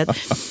rapande släktet.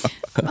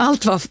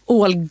 Allt var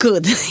all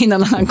good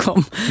innan han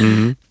kom.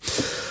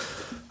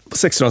 På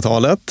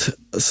 1600-talet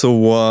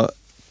så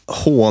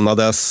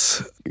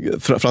hånades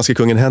franska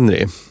kungen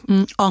Henry.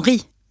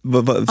 Henri.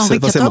 Vad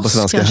säger man på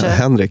svenska? Kanske.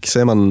 Henrik,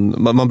 säger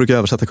man brukar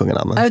översätta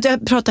kunganamn.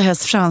 Jag pratar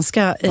helst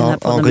franska i den här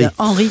podden.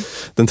 Henri.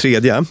 Den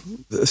tredje,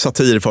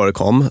 satir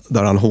förekom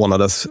där han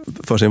hånades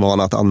för sin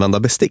vana att använda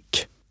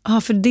bestick.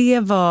 Ja, för det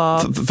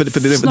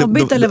var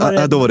snobbigt eller var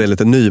det? Då var det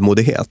lite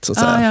nymodighet, så att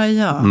säga.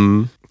 Ja.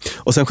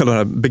 Och sen själva det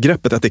här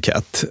begreppet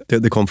etikett,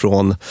 det kom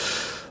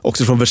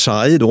också från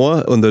Versailles då,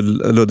 under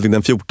Ludvig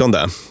den 14.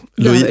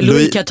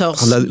 Louis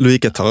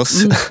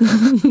XIV.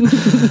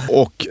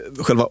 Och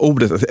själva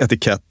ordet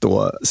etikett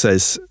då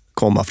sägs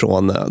komma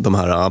från de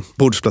här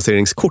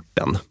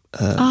bordsplaceringskorten.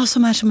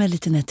 Som är en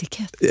liten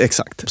etikett.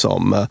 Exakt,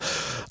 som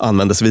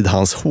användes vid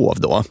hans hov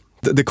då.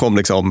 Det kom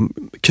liksom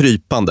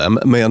krypande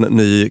med en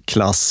ny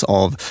klass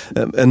av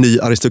en ny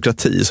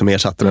aristokrati som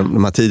ersatte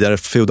de här tidigare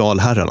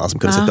feodalherrarna som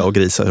kunde sitta och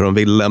grisa hur de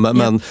ville.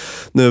 Men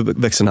nu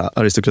växer den här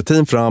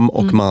aristokratin fram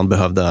och man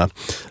behövde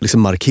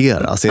liksom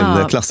markera sin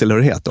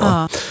klasstillhörighet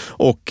då.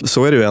 Och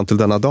så är det ju egentligen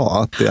denna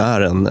dag, att det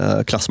är en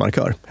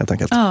klassmarkör helt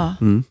enkelt.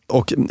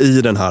 Och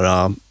i den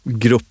här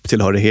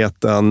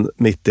grupptillhörigheten,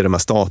 mitt i de här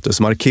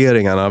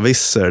statusmarkeringarna,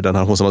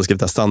 Visser, hon som har skrivit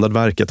det här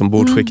standardverket om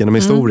bordsskick genom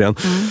historien,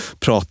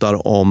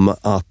 pratar om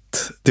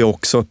att det är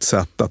också ett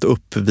sätt att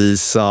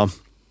uppvisa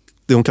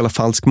det hon kallar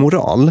falsk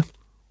moral.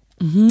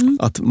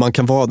 Att man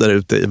kan vara där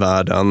ute i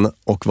världen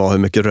och vara hur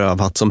mycket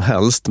rövhatt som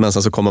helst, men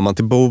sen så kommer man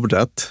till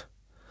bordet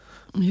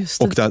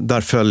och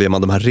där följer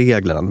man de här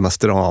reglerna, de här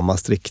strama,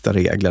 strikta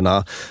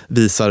reglerna,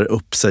 visar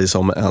upp sig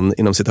som en,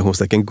 inom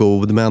citationstecken,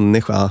 god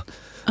människa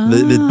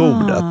vid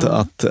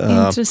bordet.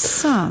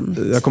 Intressant.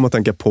 Jag kommer att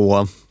tänka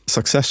på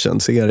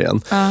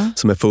Succession-serien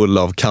som är full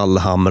av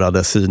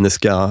kallhamrade,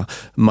 cyniska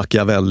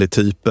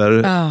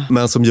Machiavelli-typer,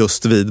 men som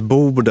just vid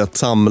bordet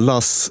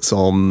samlas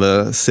som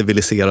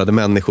civiliserade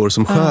människor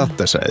som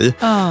sköter sig.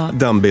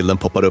 Den bilden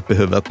poppar upp i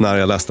huvudet när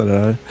jag läste det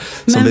där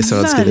som Visser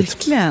hade skrivit.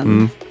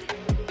 Verkligen.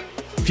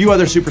 A few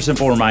other super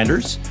simple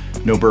reminders.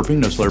 No burping,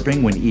 no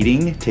slurping. When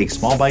eating, take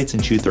small bites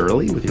and chew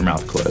thoroughly with your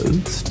mouth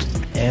closed.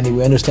 Andy,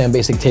 we understand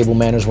basic table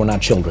manners. We're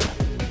not children.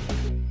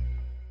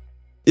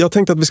 Jag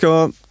tänkte att vi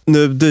ska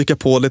nu dyka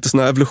på lite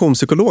såna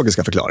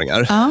evolutionspsykologiska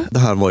förklaringar. Det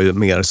här var ju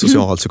mer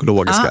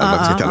socialpsykologiska, eller vad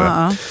vi ska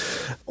kalla det.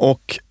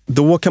 Och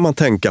då kan man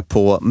tänka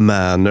på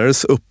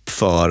manners,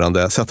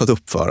 uppförande, sätt att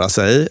uppföra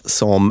sig,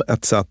 som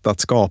ett sätt att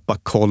skapa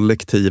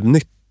kollektiv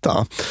nytta.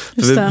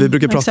 Vi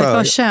brukar prata... Exakt,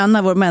 vad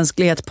tjänar vår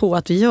mänsklighet på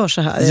att vi gör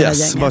så här?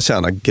 Yes, vad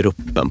tjänar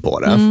gruppen på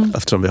det?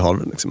 Eftersom vi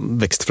har liksom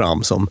växt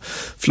fram som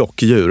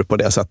flockdjur på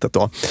det sättet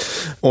då.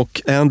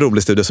 Och en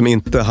rolig studie som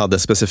inte hade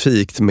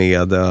specifikt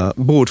med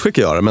bordsskick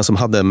att göra, men som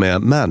hade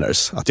med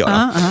manners att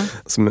göra,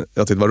 som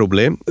jag tyckte var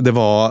rolig. Det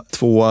var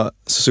två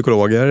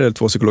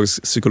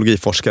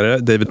psykologiforskare,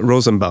 David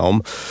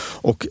Rosenbaum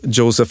och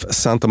Joseph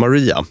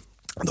Santamaria.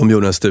 De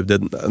gjorde en studie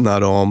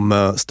när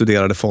de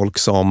studerade folk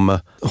som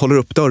håller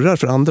upp dörrar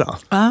för andra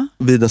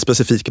vid en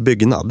specifik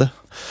byggnad.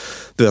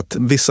 Du vet,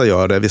 vissa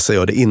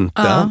gör det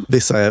inte.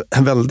 Vissa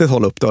är väldigt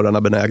hålla upp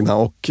dörrarna benägna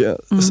och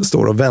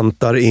står och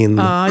väntar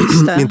in,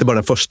 inte bara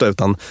den första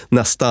utan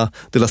nästa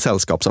lilla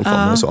sällskap som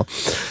kommer och så.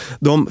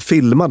 De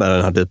filmade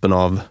den här typen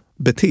av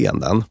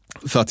beteenden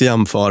för att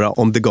jämföra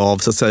om det gav,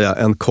 så att säga,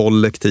 en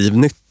kollektiv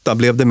nytta.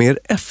 Blev det mer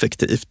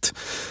effektivt?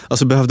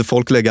 Alltså behövde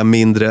folk lägga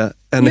mindre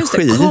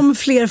energi? Just det, kom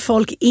fler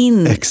folk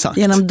in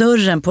genom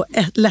dörren på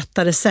ett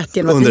lättare sätt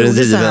genom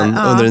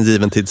under en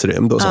given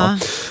tidsrymd och så.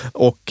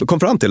 Och kom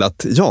fram till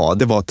att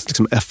det var ett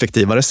liksom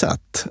effektivare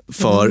sätt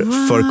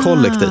för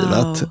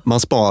kollektivet. Man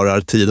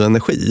sparar tid och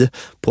energi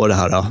på det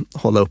här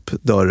hålla upp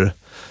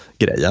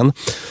dörrgrejen.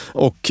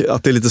 Och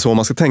att det är lite så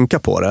man ska tänka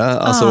på det.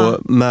 Alltså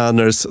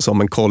manners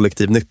som en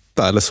kollektiv nytta,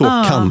 eller så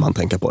kan man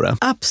tänka på det.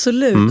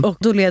 Absolut, och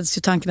då leds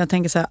ju tanken att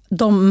tänka så här,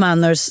 de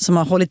manners som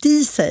har hållit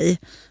i sig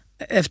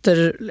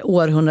efter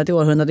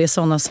århundrade, det är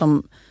sådana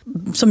som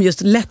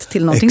just lett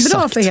till någonting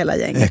bra för hela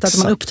gänget. Att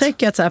man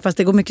upptäcker att så här, fast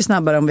det går mycket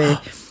snabbare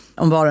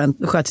om var och en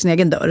sköter sin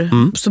egen dörr,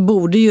 så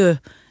borde ju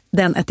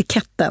den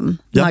etiketten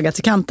naggas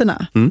i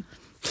kanterna.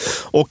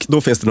 Och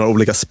då finns det några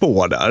olika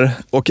spår där.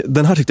 Och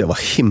den här tyckte jag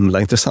var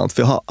himla intressant,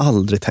 för jag har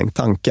aldrig tänkt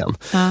tanken.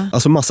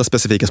 Alltså massa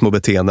specifika små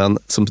beteenden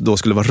som då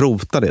skulle vara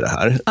rotade i det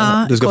här.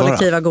 Du ska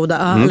kollektiva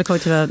goda, eller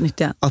kollektiva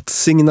nyttiga. Att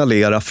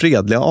signalera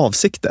fredliga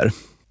avsikter.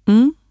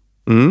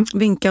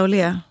 Vinka och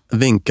le.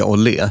 Vinka och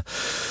le.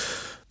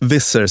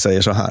 Visser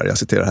säger så här, jag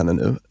citerar henne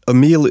nu. A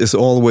meal is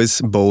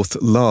always both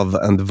love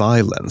and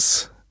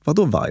violence.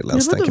 Vadå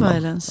violence, tänker man?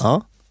 Violence?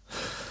 Ja.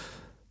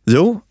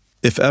 Jo,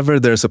 if ever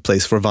there's a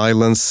place for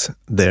violence,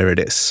 there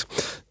it is.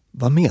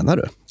 Vad menar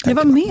du?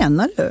 Vad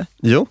menar du?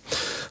 Jo,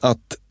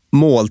 att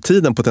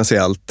måltiden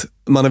potentiellt,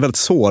 man är väldigt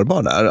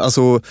sårbar där.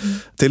 Alltså,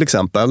 till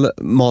exempel,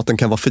 maten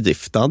kan vara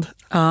förgiftad.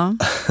 Ja.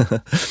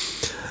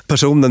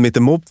 Personen mitt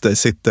emot dig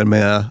sitter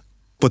med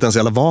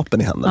potentiella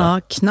vapen i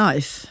händerna. Ja,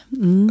 knife.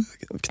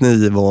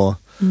 Kniv och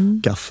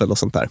gaffel och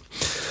sånt där.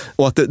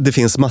 Och att det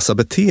finns massa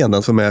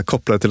beteenden som är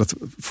kopplade till att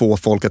få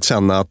folk att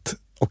känna att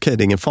okej,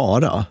 det är ingen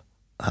fara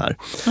här.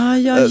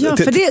 Ja,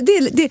 för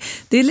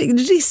det är en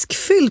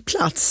riskfylld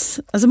plats.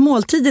 Alltså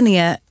måltiden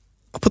är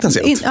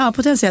potentiellt.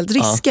 Potentiellt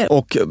risker. Ja,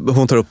 och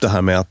hon tar upp det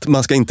här med att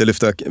man ska inte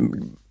lyfta,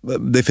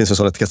 det finns en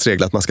sån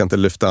etikettsregel att man ska inte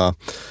lyfta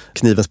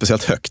kniven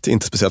speciellt högt,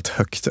 inte speciellt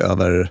högt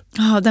över...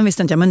 Ja, den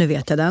visste inte jag, men nu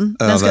vet jag den.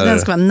 Den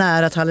ska vara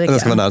nära tallriken. Den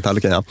ska vara nära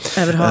tallriken, ja.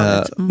 Över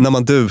havet. När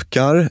man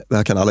dukar, det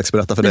här kan Alex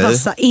berätta för dig. Det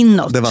vassa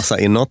inåt. Det vassa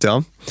inåt,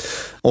 ja.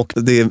 Och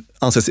det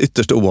anses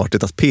ytterst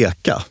oartigt att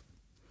peka.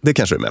 Det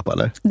kanske du är med på,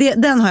 eller?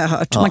 Den har jag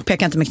hört. Ja. Man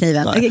pekar inte med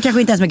kniven.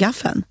 Kanske inte ens med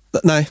gaffeln.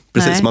 Nej,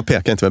 precis. Nej. Man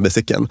pekar inte med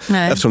besticken.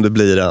 Eftersom det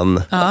blir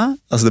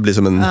alltså det blir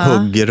som en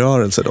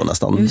huggrörelse då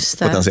nästan,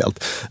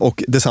 potentiellt.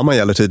 Och detsamma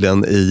gäller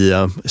tydligen i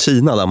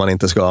Kina där man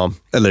inte ska,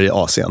 eller i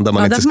Asien. Där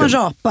man inte där ska... får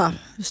man rapa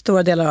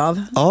stora delar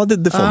av. Ja,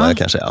 det får man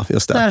kanske, ja.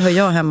 Just det. Där hör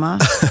jag hemma.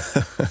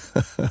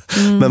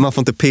 Men man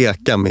får inte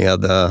peka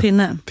med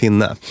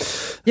pinne.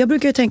 Jag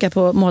brukar ju tänka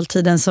på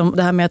måltiden som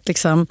det här med att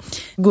liksom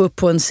gå upp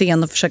på en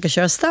scen och försöka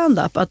köra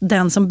stand-up. Att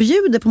den som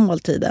bjuder på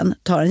måltiden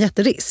tar en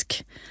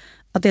jätterisk.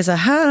 Att det är så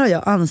här har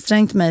jag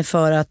ansträngt mig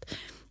för att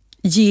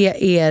ge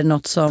er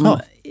något som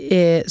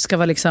ska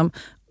vara liksom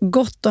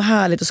gott och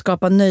härligt och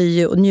skapa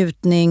nöje och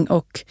njutning.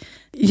 Och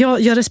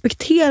jag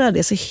respekterar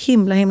det så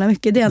himla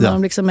mycket. Det är en av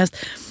de liksom mest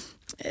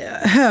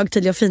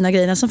högtidliga och fina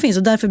grejerna som finns.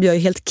 Och därför blir jag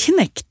ju helt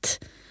knäckt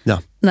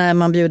när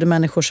man bjuder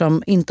människor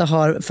som inte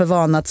har för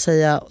vana att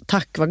säga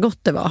tack vad gott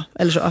det var.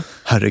 Eller så.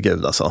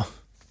 Herregud alltså.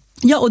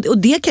 Ja, och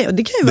det kan ju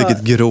vara...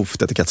 Vilket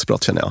grovt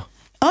etikettsbrott känner jag.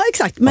 Ja,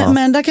 exakt.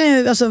 Men där kan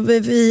ju, alltså,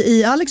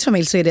 i Alex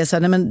familj så är det så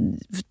här, nej, men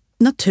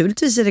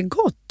naturligtvis är det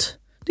gott.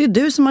 Det är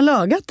du som har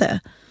lagat det.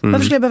 Varför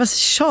skulle jag behöva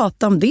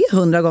tjata om det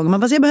 100 gånger? Man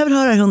bara, jag behöver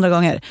höra det 100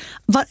 gånger.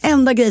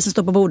 Varenda grej som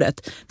står på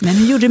bordet. Men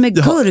hur gjorde du med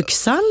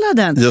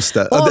gurksalladen? Just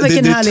det. Det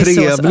är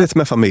trevligt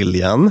med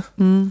familjen.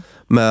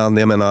 Men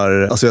jag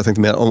menar, alltså jag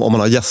tänkte mer om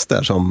man har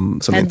gäster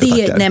som inte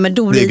tackar. Nej, men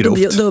då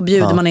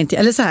bjuder man inte.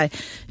 Eller så här,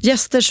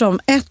 gäster som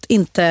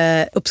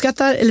inte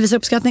uppskattar eller visar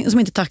uppskattning och som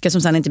inte tackar,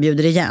 som sen inte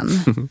bjuder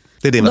igen.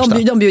 Det är din värsta.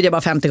 De bjuder jag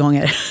bara 50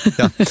 gånger.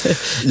 Ja.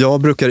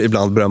 Jag brukar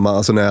ibland berömma,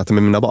 alltså när jag äter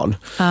med mina barn,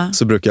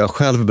 så brukar jag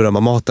själv berömma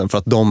maten för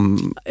att de...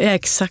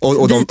 Exakt,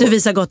 du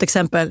visar gott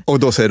exempel. Och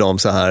då säger de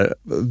så här,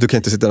 du kan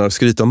inte sitta där och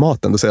skryta om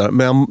maten. Då säger jag,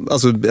 men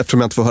alltså, eftersom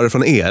jag inte får höra det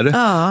från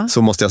er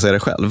så måste jag säga det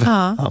själv.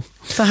 Ja.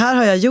 För här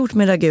har jag gjort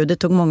min ragu, det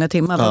tog många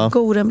timmar. Vad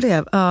god den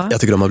blev. Jag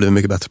tycker de har blivit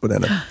mycket bättre på det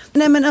nu.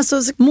 Nej, men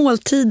alltså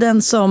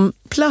måltiden som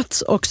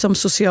plats och som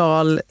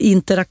social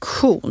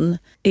interaktion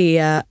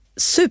är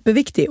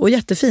superviktig och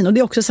jättefin. Och det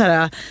är också så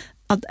här,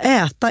 att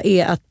äta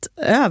är att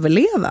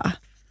överleva.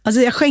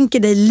 Alltså jag skänker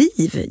dig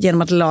liv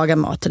genom att laga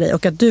mat till dig.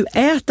 Och att du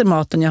äter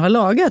maten jag har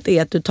lagat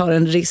är att du tar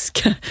en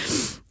risk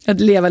att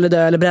leva eller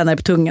dö eller bränna dig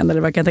på tungan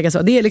eller vad jag kan tänka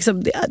så. Det är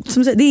liksom, det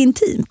är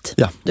intimt.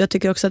 Ja. Jag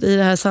tycker också att i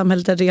det här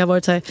samhället där det har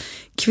varit så här,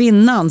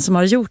 kvinnan som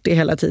har gjort det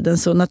hela tiden,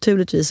 så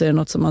naturligtvis är det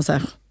något som man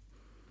säger,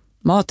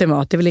 mat är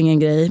mat, det är väl ingen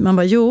grej. Man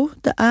bara, jo,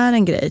 det är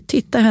en grej.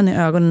 Titta henne i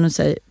ögonen och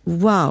säg,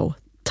 wow,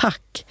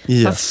 tack,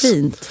 vad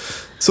fint.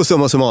 Så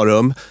summa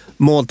summarum,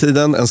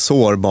 måltiden en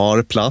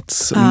sårbar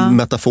plats,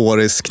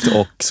 metaforiskt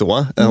och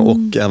så,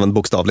 och även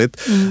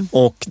bokstavligt.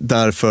 Och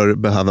därför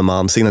behöver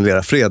man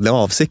signalera fredliga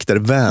avsikter,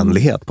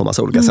 vänlighet på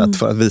massa olika sätt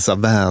för att visa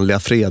vänliga,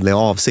 fredliga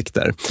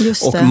avsikter.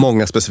 Och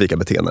många specifika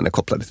beteenden är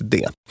kopplade till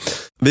det.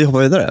 Vi hoppar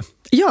vidare.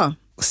 Ja.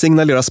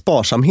 Signalera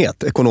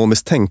sparsamhet,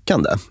 ekonomiskt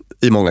tänkande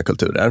i många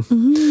kulturer.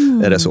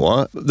 Är det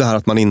så? Det här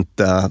att man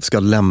inte ska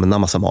lämna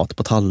massa mat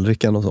på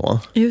tallriken och så.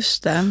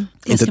 Just det.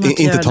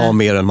 Inte ta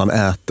mer än man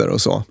äter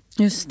och så.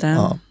 Just det.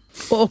 Ja.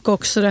 Och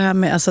också det här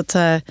med alltså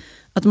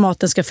att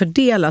maten ska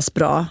fördelas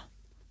bra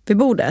vid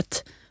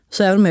bordet.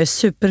 Så även om jag är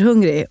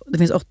superhungrig, det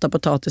finns 8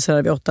 potatisar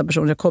och vi är 8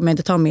 personer, jag kommer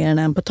inte ta mer än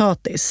en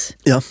potatis.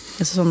 Ja.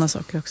 Alltså sådana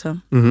saker också.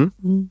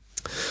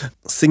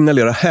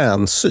 Signalera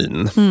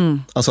hänsyn.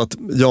 Alltså att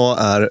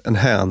jag är en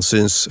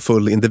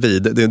hänsynsfull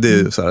individ. Det är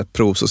ju så här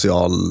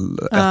prosocial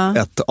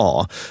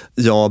 1A.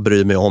 Jag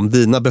bryr mig om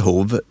dina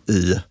behov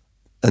i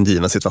en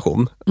given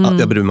situation. Att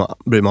jag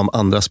bryr mig om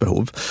andras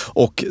behov.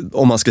 Och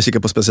om man ska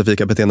kika på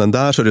specifika beteenden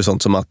där, så är det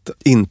sånt som att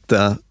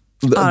inte...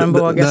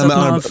 Armbågar,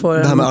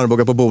 det här med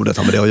armbågar på bordet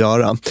har med det att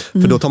göra.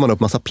 För då tar man upp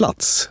massa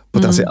plats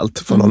potentiellt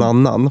för någon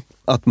annan.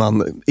 Att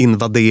man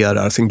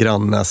invaderar sin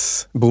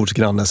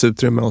bordsgrannes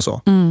utrymme och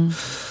så.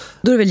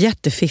 Då är det väl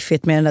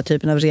jättefiffigt med den där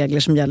typen av regler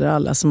som gäller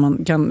alla, som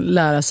man kan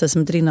lära sig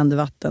som ett rinnande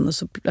vatten, och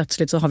så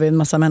plötsligt så har vi en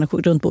massa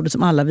människor runt bordet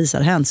som alla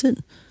visar hänsyn.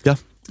 Ja,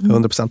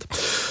 100%.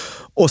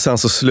 Och sen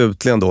så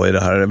slutligen då i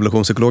det här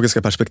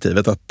evolutionspsykologiska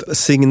perspektivet att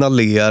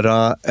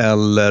signalera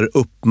eller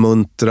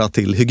uppmuntra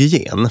till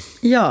hygien.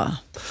 Ja.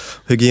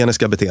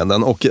 Hygieniska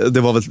beteenden. Och det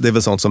är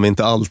väl sånt som vi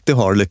inte alltid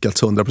har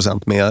lyckats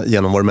 100% med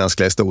genom vår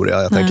mänskliga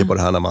historia. Jag tänker på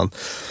det här när man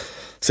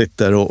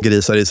sitter och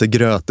grisar i sig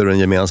gröt ur en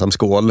gemensam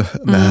skål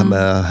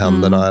med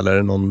händerna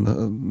eller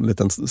någon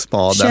liten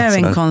spade.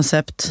 Sharing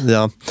concept.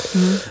 Ja.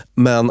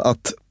 Men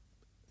att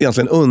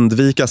egentligen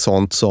undvika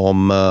sånt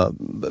som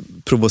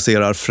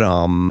provocerar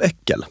fram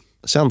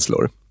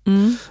äckelkänslor.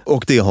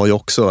 Och det har ju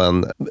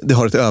också det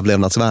har ett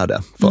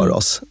överlevnadsvärde för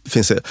oss. Det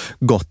finns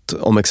gott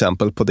om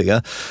exempel på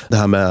det. Det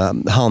här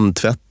med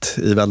handtvätt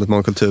i väldigt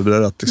många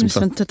kulturer. Att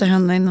liksom, tvätta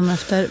händerna innan och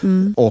efter.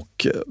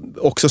 Och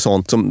också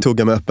sånt som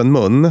tugga med öppen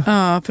mun.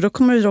 Ja, för då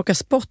kommer det råka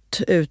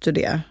spott ut ur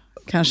det.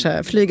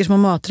 Kanske flyger små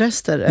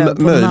matrester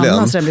på någon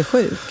annan så den blir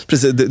sjuk.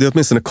 Precis, det är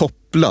åtminstone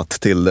kopplat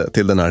till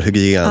den här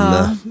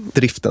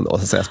hygiendriften då, så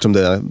att säga, eftersom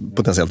det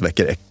potentiellt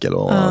väcker äckel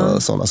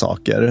och sådana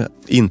saker.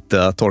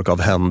 Inte torka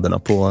av händerna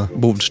på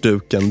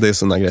bordsduken, det är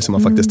sådana grejer som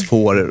man faktiskt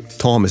får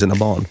ta med sina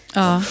barn.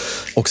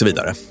 Och så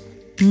vidare.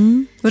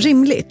 Vad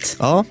rimligt.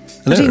 Ja,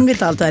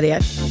 rimligt allt det här är.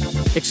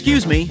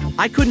 Excuse me,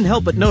 I couldn't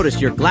help but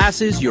notice your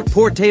glasses, your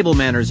poor table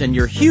manners, and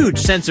your huge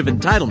sense of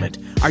entitlement.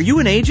 Are you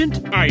an agent?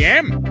 I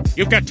am.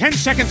 You've got 10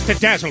 seconds to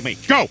dazzle me.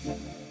 Go!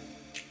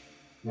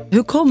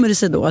 Hur kommer det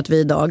sig då att vi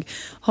idag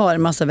har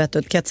en massa vett-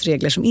 och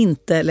etikettsregler som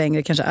inte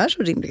längre kanske är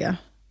så rimliga?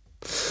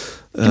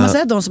 Kan man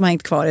säga att de som har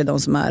hängt kvar är de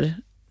som är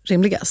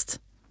rimligast?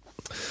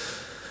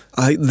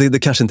 Det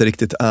kanske inte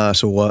riktigt är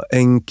så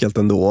enkelt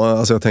ändå.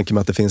 Alltså jag tänker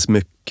mig att det finns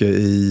mycket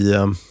i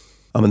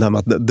det här med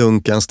att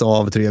dunka en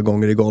stav 3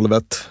 gånger i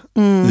golvet.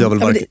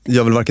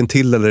 Jag vill varken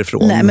till eller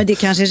ifrån. Nej, men det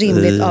kanske är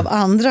rimligt av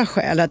andra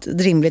skäl. Att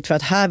rimligt för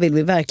att här vill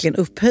vi verkligen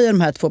upphöja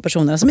de här 2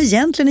 personerna som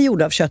egentligen är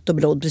gjorda av kött och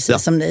blod,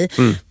 precis som ni.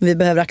 Men vi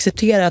behöver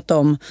acceptera att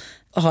de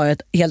har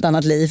ett helt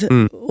annat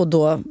liv och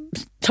då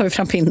tar vi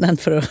fram pinnen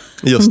för att...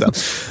 Just det.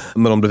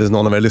 Men om det finns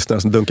någon av er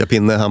lyssnare som dunkar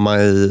pinne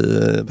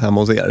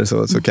hemma hos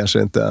er så kanske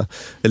det inte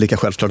är lika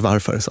självklart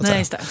varför. Så att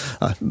Nej, säga.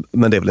 Nej,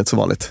 men det är väl inte så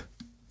vanligt.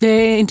 Det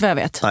är inte vad jag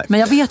vet. Nej. Men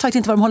jag vet faktiskt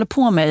inte vad de håller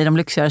på med i de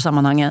lyxigare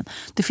sammanhangen.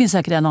 Det finns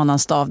säkert en annan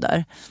stav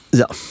där.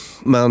 Ja,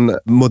 men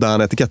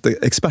moderna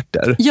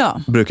etikettexperter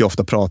brukar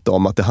ofta prata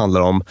om att det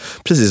handlar om,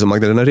 precis som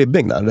Magdalena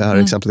Ribbing där, det här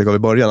exemplet jag gav i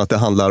början, att det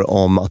handlar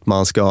om att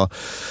man ska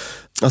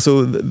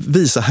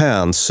visa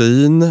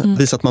hänsyn,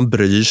 visa att man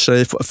bryr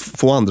sig,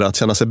 få andra att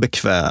känna sig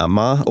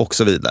bekväma och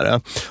så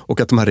vidare.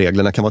 Och att de här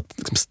reglerna kan vara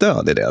ett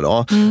stöd i det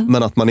då.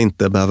 Men att man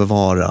inte behöver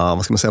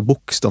vara,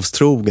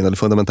 bokstavstrogen eller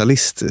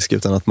fundamentalistisk,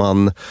 utan att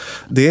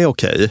det är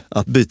okej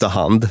att byta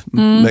hand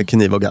med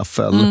kniv och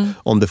gaffel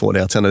om det får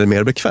dig att känna dig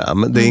mer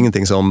bekväm. Det är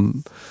ingenting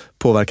som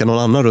påverkar någon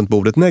annan runt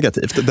bordet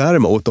negativt.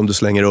 Däremot om du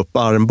slänger upp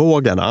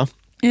armbågarna,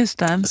 just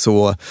det,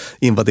 så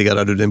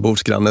invaderar du din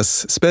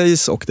bordsgrannes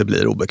space och det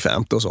blir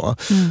obekvämt och så.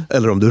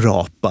 Eller om du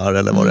rapar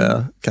eller vad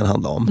det kan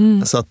handla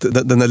om. Så att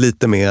den är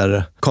lite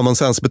mer common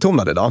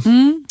sense-betonad idag.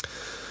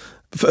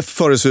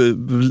 För oss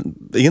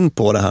in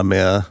på det här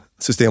med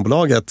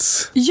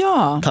Systembolagets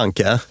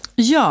tanke.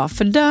 Ja,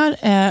 för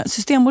där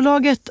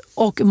Systembolaget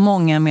och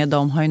många med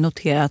dem har ju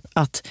noterat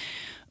att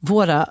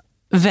våra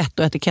vett-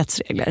 och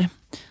etikettsregler,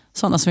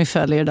 sådana som vi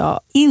följer idag,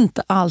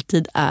 inte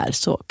alltid är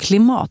så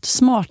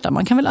klimatsmarta.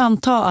 Man kan väl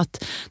anta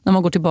att när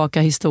man går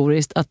tillbaka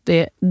historiskt att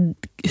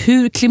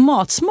hur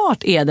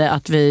klimatsmart är det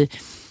att vi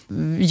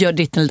gör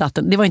ditten eller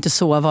datten. Det var inte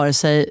så vare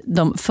sig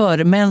de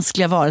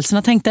förmänskliga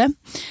varelserna tänkte,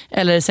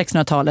 eller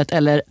 1600-talet,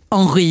 eller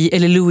Henri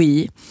eller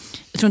Louis.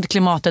 Jag tror inte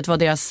klimatet var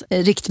deras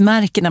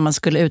riktmärke när man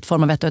skulle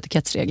utforma vett- och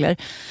etikettsregler.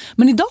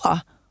 Men idag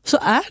så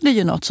är det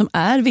ju något som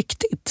är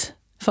viktigt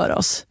för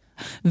oss.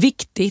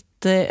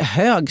 Viktigt,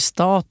 hög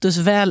status,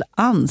 väl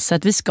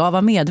ansett. Vi ska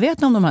vara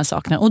medvetna om de här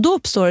sakerna. Och då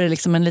uppstår det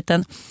liksom ett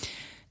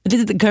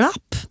litet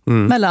glapp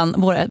mellan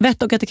våra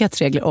vett- och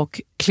etikettsregler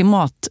och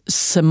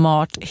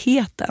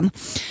klimatsmartheten.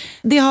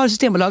 Det har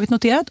Systembolaget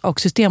noterat,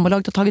 och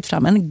Systembolaget har tagit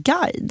fram en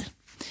guide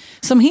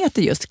som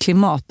heter just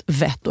klimat,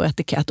 vett och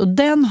etikett. Och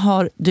den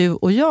har du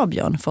och jag,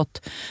 Björn,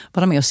 fått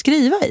vara med och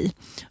skriva i.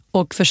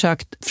 Och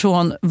försökt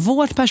från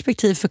vårt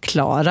perspektiv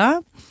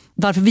förklara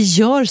varför vi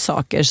gör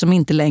saker som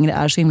inte längre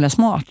är så himla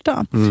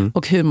smarta.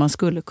 Och hur man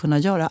skulle kunna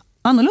göra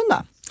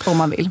annorlunda om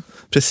man vill.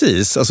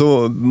 Precis, alltså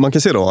man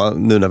kan se då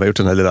nu när vi har gjort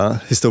den här lilla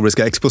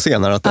historiska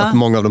exposén här, att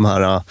många av de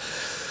här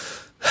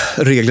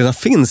reglerna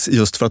finns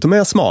just för att de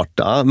är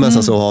smarta, men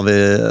sen så har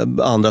vi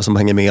andra som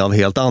hänger med av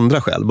helt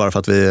andra skäl, bara för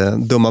att vi är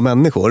dumma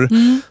människor.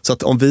 Så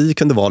att om vi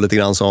kunde vara lite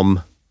grann som,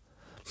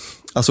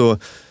 alltså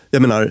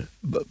jag menar,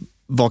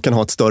 vad kan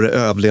ha ett större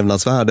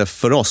överlevnadsvärde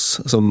för oss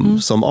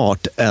som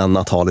art än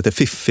att ha lite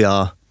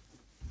fiffiga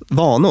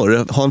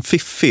vanor, ha en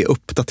fiffig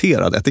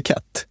uppdaterad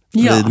etikett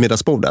vid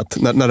middagsbordet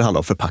när det handlar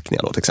om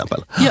förpackningar då, till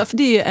exempel. Ja, för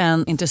det är ju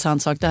en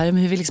intressant sak där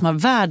med hur vi liksom har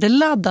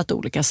värdeladdat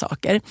olika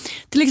saker.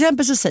 Till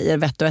exempel så säger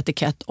vett och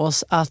etikett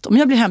oss att om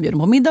jag blir hembjuden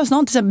på middag hos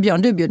någon, till exempel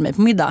Björn, du bjuder mig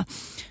på middag,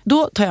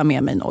 då tar jag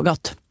med mig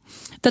något.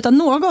 Detta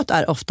något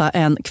är ofta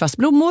en kvast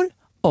blommor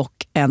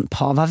och en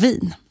pava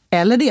vin.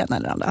 Eller det ena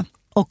eller andra.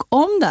 Och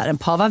om det är en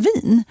pava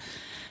vin,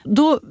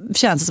 då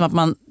känns det som att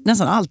man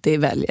nästan alltid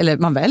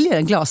väljer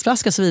en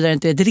glasflaska, så vidare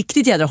inte ett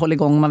riktigt jädra håll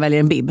igång om man väljer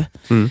en bib.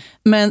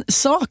 Men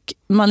sak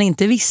man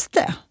inte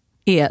visste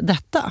är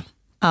detta,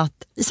 att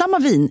samma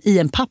vin i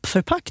en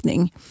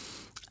pappförpackning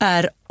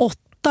är 8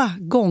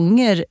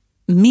 gånger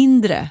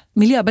mindre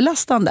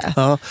miljöbelastande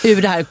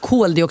ur det här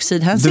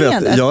koldioxidhänseendet.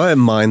 Du vet, jag är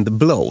mind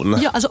blown.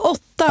 Ja, alltså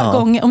 8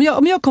 gånger.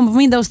 Om jag kommer på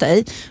middag hos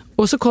dig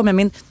och så kommer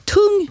min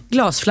tung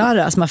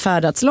glasflarra som har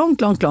färdats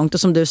långt och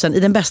som du sen i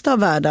den bästa av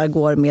världar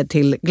går med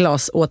till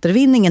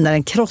glasåtervinningen när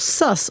den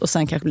krossas och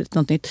sen kanske blir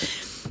något nytt,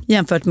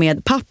 jämfört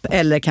med papp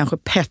eller kanske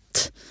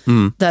PET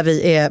där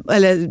vi är,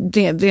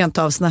 eller rent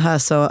av såna här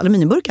så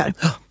aluminiumburkar.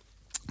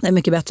 Det är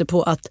mycket bättre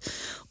på att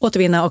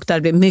återvinna och där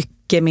blir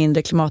mycket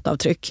mindre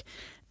klimatavtryck.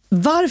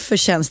 Varför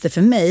känns det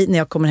för mig när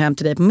jag kommer hem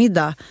till dig på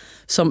middag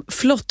som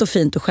flott och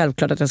fint och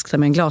självklart att jag ska ta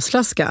med en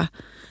glasflaska,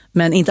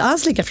 men inte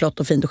alls lika flott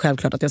och fint och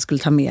självklart att jag skulle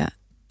ta med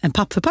en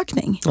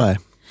pappförpackning? Nej.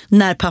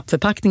 När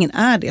pappförpackningen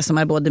är det som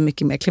är både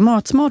mycket mer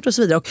klimatsmart och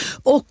så vidare.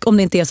 Och om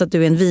det inte är så att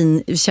du är en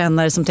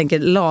vinkännare som tänker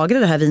lagra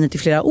det här vinet i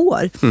flera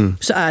år,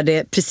 så är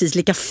det precis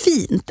lika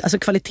fint, alltså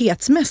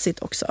kvalitetsmässigt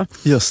också.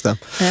 Just det.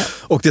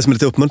 Och det som är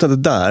lite uppmuntrande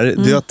där,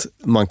 det är att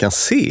man kan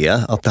se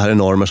att det här är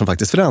normer som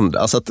faktiskt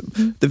förändras. Att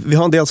vi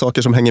har en del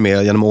saker som hänger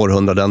med genom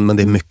århundraden, men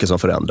det är mycket som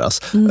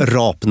förändras.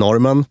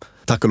 Rapnormen,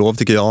 tack och lov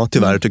tycker jag,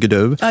 tyvärr tycker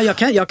du. Ja,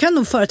 jag kan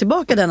nog föra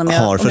tillbaka den om jag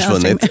har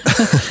försvunnit.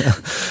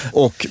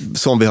 Och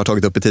som vi har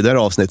tagit upp i tidigare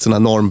avsnitt, sån här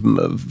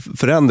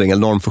normförändring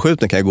eller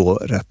normförskjutning kan ju gå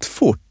rätt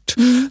fort.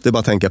 Det är bara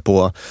att tänka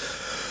på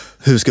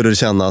hur skulle det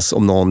kännas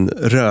om någon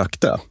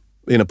rökte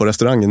inne på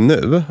restaurangen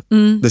nu.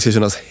 Det skulle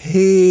kännas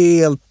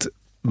helt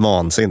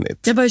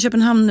vansinnigt. Jag var i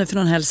Köpenhamn nu för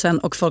någon helg sedan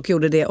och folk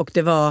gjorde det och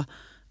det var,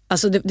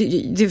 alltså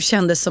det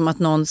kändes som att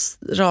någon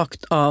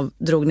rakt av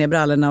drog ner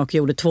brallorna och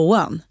gjorde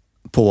 2:an.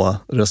 På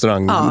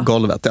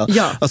restauranggolvet.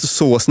 Ja. Alltså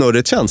så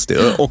snurrigt känns det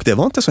ju. Och det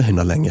var inte så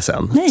himla länge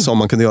sedan som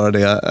man kunde göra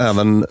det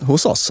även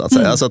hos oss. Så att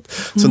säga. Så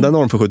den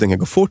normförskjutningen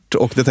går fort.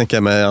 Och det tänker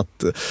jag mig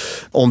att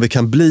om vi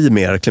kan bli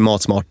mer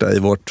klimatsmarta i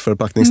vårt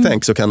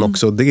förpackningstänk så kan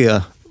också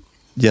det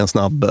ge en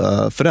snabb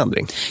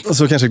förändring.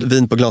 Så kanske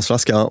vin på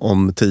glasflaska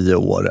om 10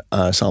 år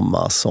är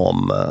samma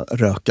som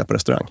röka på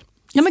restaurang.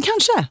 Ja, men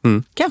kanske.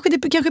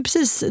 Kanske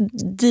precis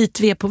dit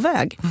vi är på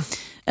väg.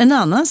 En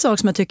annan sak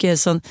som jag tycker är en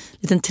sån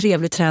liten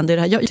trevlig trend i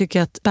det här. Jag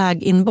tycker att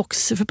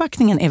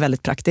bag-in-box-förpackningen är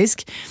väldigt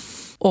praktisk.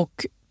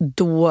 Och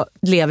då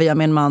lever jag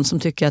med en man som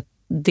tycker att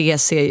det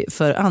ser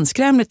för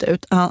anskrämligt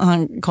ut.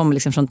 Han kommer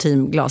liksom från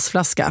team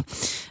glasflaska.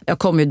 Jag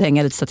kommer ju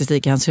dänga lite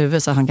statistik i hans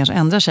huvud så han kanske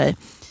ändrar sig.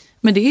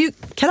 Men det är ju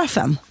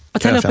karaffen.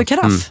 Att hälla upp i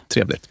karaff.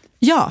 Trevligt.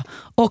 Ja,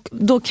 och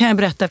då kan jag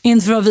berätta,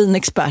 inte för att vara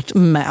vinexpert,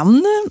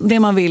 men det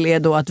man vill är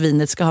då att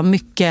vinet ska ha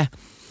mycket,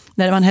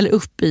 när man häller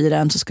upp i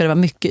den så ska det vara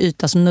mycket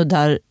yta som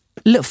nuddar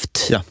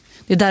luft. Ja.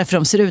 Det är därför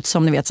de ser ut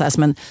som ni vet så här,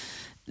 som en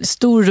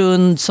stor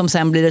rund som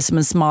sen blir det som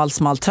en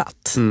smal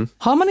tratt.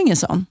 Har man ingen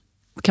sån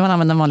kan man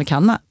använda en vanlig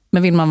kanna.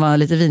 Men vill man vara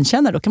lite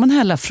vinkännare då kan man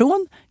hälla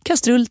från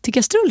kastrull till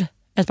kastrull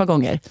ett par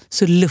gånger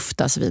så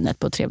luftas vinet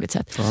på ett trevligt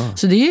sätt.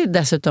 Så det är ju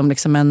dessutom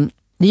liksom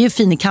det är ju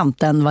fin i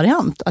kanten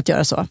variant att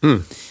göra så.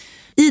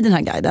 I den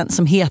här guiden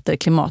som heter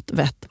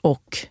Klimatvett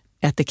och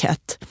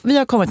etikett. Vi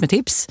har kommit med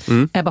tips.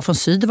 Ebba von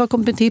Sydow har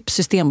kommit med tips.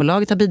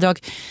 Systembolaget har bidrag.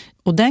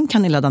 Och den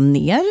kan ni ladda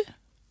ner,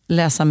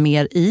 läsa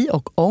mer i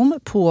och om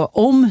på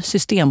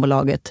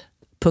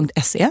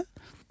omsystembolaget.se.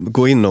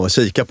 Gå in och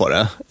kika på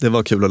det. Det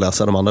var kul att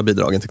läsa de andra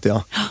bidragen tyckte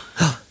jag.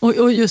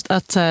 Och just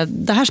att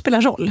det här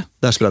spelar roll.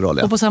 Det här spelar roll,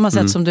 ja. Och på samma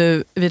sätt som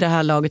du vid det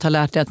här laget har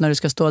lärt dig att när du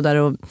ska stå där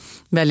och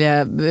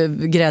välja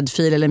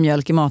gräddfil eller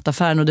mjölk i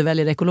mataffären och du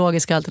väljer det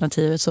ekologiska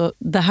alternativet. Så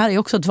det här är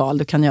också ett val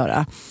du kan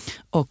göra.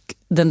 Och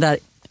den där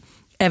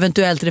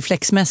eventuellt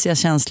reflexmässiga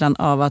känslan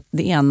av att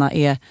det ena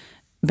är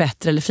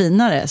bättre eller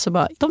finare. Så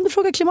bara, om du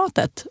frågar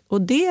klimatet.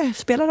 Och det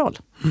spelar roll.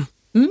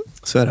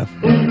 Så är det.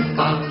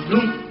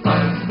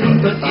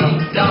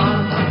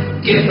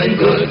 Given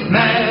good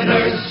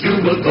manners, you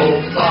will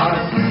go far.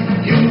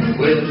 You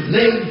will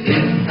live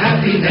in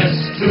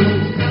happiness too.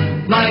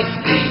 Like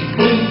the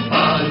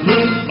Oompa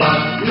Loompa,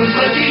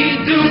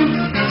 Loompa-dee-doo.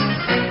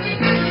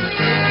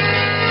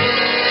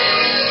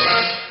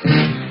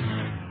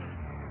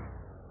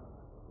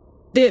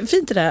 Det är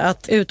fint det där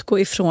att utgå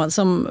ifrån,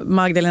 som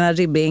Magdalena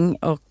Ribbing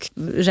och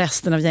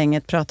resten av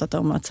gänget pratat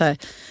om, att så här,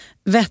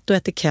 vett och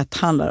etikett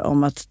handlar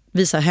om att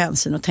visa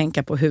hänsyn och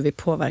tänka på hur vi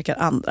påverkar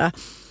andra.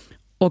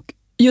 Och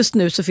just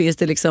nu så finns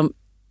det liksom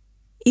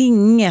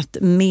inget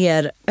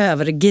mer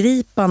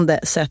övergripande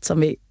sätt som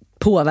vi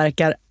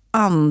påverkar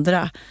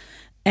andra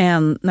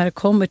än när det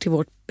kommer till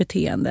vårt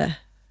beteende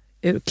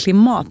ur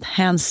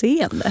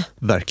klimathänseende.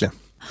 Verkligen.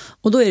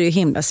 Och då är det ju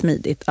himla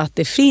smidigt att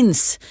det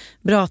finns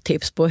bra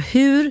tips på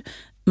hur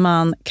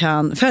man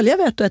kan följa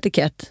vett och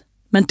etikett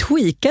men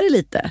tweaka det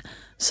lite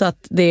så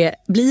att det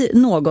blir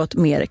något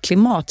mer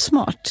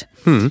klimatsmart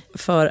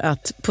för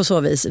att på så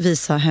vis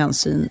visa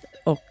hänsyn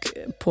och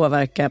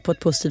påverka på ett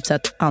positivt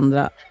sätt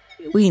andra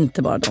och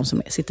inte bara de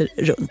som sitter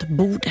runt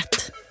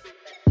bordet.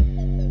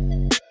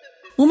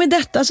 Och med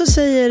detta så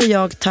säger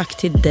jag tack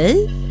till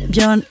dig,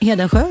 Björn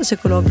Hedensjö,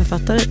 psykolog och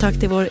författare. Tack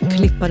till vår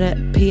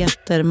klippare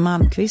Peter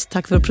Malmqvist.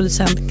 Tack för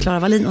producent Clara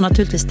Wallin och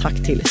naturligtvis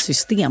tack till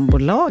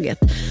Systembolaget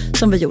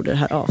som vi gjorde det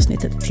här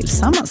avsnittet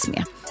tillsammans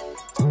med.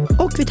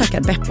 Och vi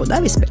tackar Beppo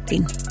där vi spelat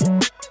in.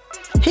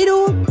 Hej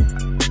då!